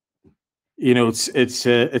 it's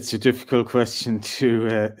a difficult question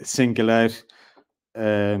to single out.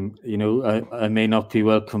 I may not be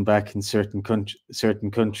welcome back in certain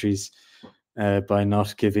countries by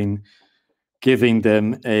not giving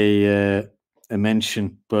them a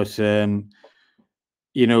mention. But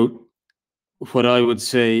what I would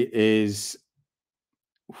say is,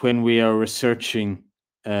 when we are researching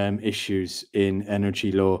issues in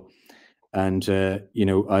energy law, and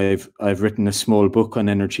I've written a small book on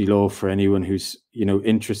energy law for anyone who's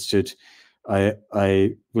interested.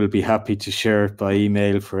 I will be happy to share it by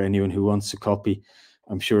email for anyone who wants a copy.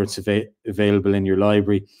 I'm sure it's available in your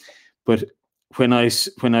library. But when I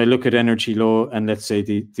look at energy law, and let's say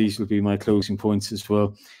these will be my closing points as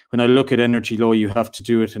well. When I look at energy law, you have to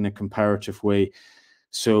do it in a comparative way.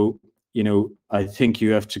 So I think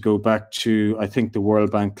you have to go back to, I think the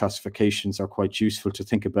World Bank classifications are quite useful to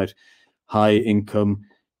think about high income,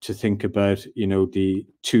 to think about the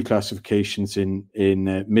two classifications in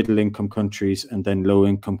middle income countries and then low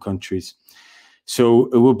income countries. So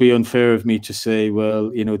it would be unfair of me to say,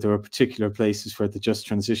 well, there are particular places where the just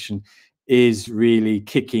transition is really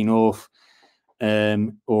kicking off,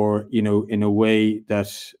 or in a way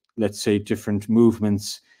that, let's say, different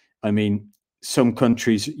movements. I mean, some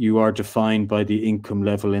countries you are defined by the income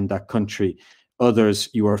level in that country. Others,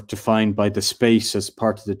 you are defined by the space as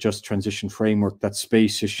part of the just transition framework, that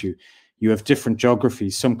space issue. You have different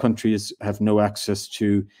geographies. Some countries have no access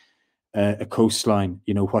to a coastline.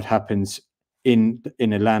 What happens in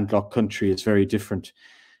a landlocked country is very different.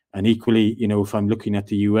 And equally, if I'm looking at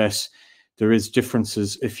the US, there is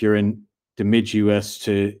differences if you're in the mid-US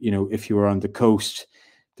to, if you are on the coast.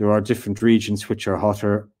 There are different regions which are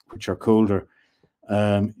hotter, which are colder.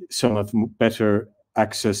 Some have better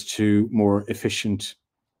access to more efficient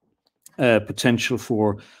potential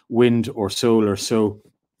for wind or solar. So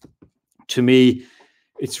to me,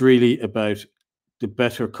 it's really about the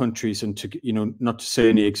better countries, and to, not to say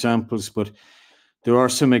any examples, but there are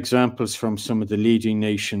some examples from some of the leading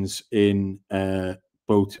nations in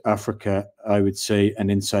both Africa, I would say, and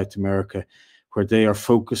in South America, where they are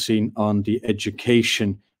focusing on the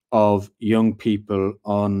education of young people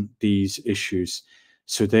on these issues.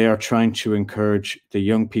 So they are trying to encourage the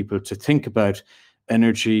young people to think about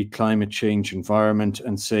energy, climate change, environment,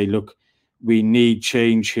 and say, look, we need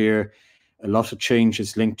change here. A lot of change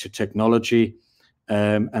is linked to technology.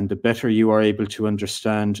 And the better you are able to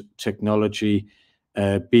understand technology,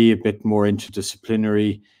 be a bit more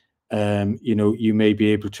interdisciplinary, you may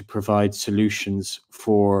be able to provide solutions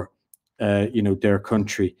for, their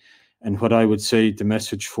country. And what I would say, the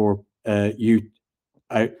message for you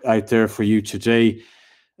out there for you today,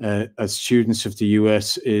 as students of the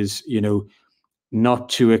US, is, not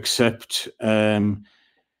to accept, some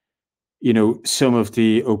of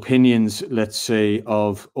the opinions, let's say,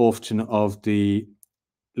 often of the,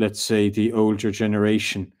 let's say, the older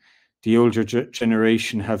generation. The older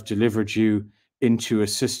generation have delivered you into a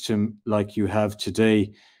system like you have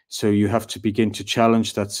today. So you have to begin to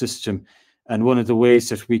challenge that system And one of the ways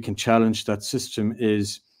that we can challenge that system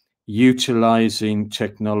is utilizing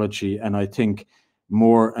technology. And I think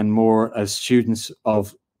more and more as students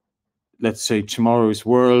of, let's say, tomorrow's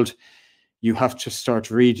world, you have to start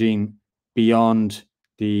reading beyond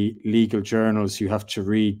the legal journals. You have to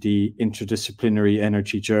read the interdisciplinary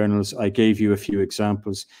energy journals. I gave you a few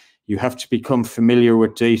examples. You have to become familiar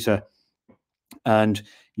with data, and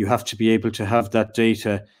you have to be able to have that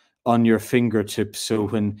data on your fingertips. So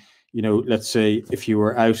when, you know, let's say if you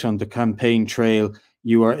were out on the campaign trail,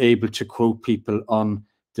 you are able to quote people on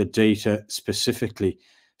the data specifically.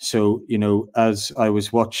 So, you know, as I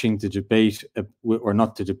was watching the debate, or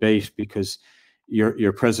not the debate because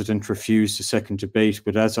your president refused the second debate,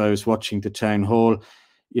 but as I was watching the town hall,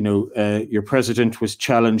 you know, your president was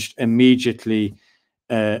challenged immediately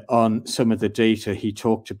on some of the data he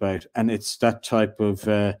talked about. And it's that type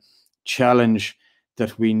of challenge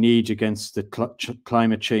that we need against the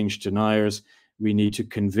climate change deniers. We need to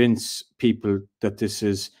convince people that this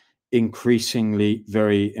is increasingly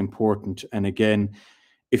very important. And again,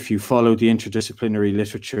 if you follow the interdisciplinary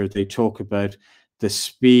literature, they talk about the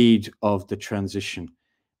speed of the transition.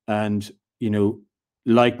 And, you know,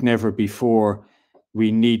 like never before,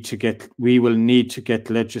 we will need to get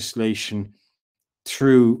legislation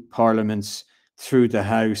through parliaments, through the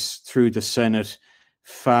House, through the Senate,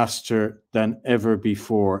 faster than ever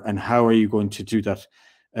before. And how are you going to do that?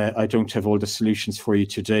 I don't have all the solutions for you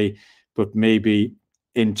today, but maybe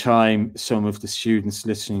in time, some of the students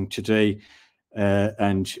listening today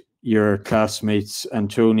and your classmates,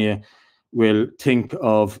 Antonia, will think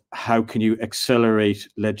of how can you accelerate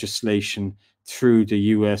legislation through the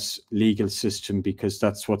US legal system, because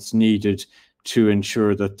that's what's needed to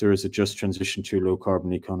ensure that there is a just transition to a low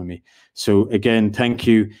carbon economy. So again, thank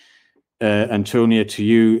you, Antonia, to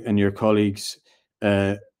you and your colleagues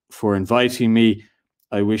for inviting me.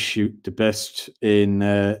 I wish you the best in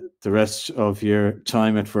the rest of your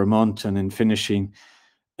time at Vermont and in finishing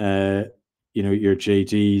you know, your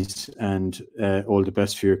JDs, and all the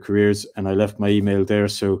best for your careers. And I left my email there,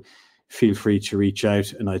 so feel free to reach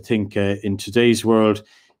out. And I think in today's world,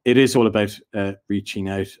 it is all about reaching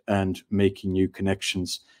out and making new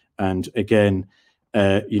connections. And again,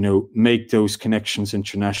 you know, make those connections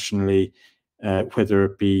internationally, whether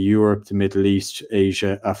it be Europe, the Middle East,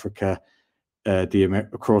 Asia, Africa,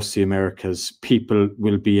 across the Americas. People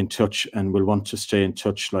will be in touch and will want to stay in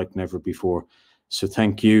touch like never before. So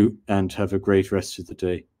thank you, and have a great rest of the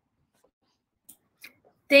day.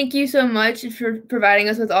 Thank you so much for providing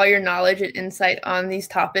us with all your knowledge and insight on these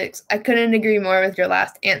topics. I couldn't agree more with your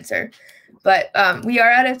last answer. But we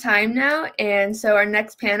are out of time now, and so our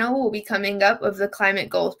next panel will be coming up of the Climate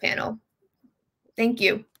Goals panel. Thank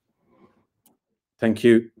you. Thank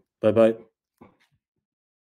you. Bye-bye.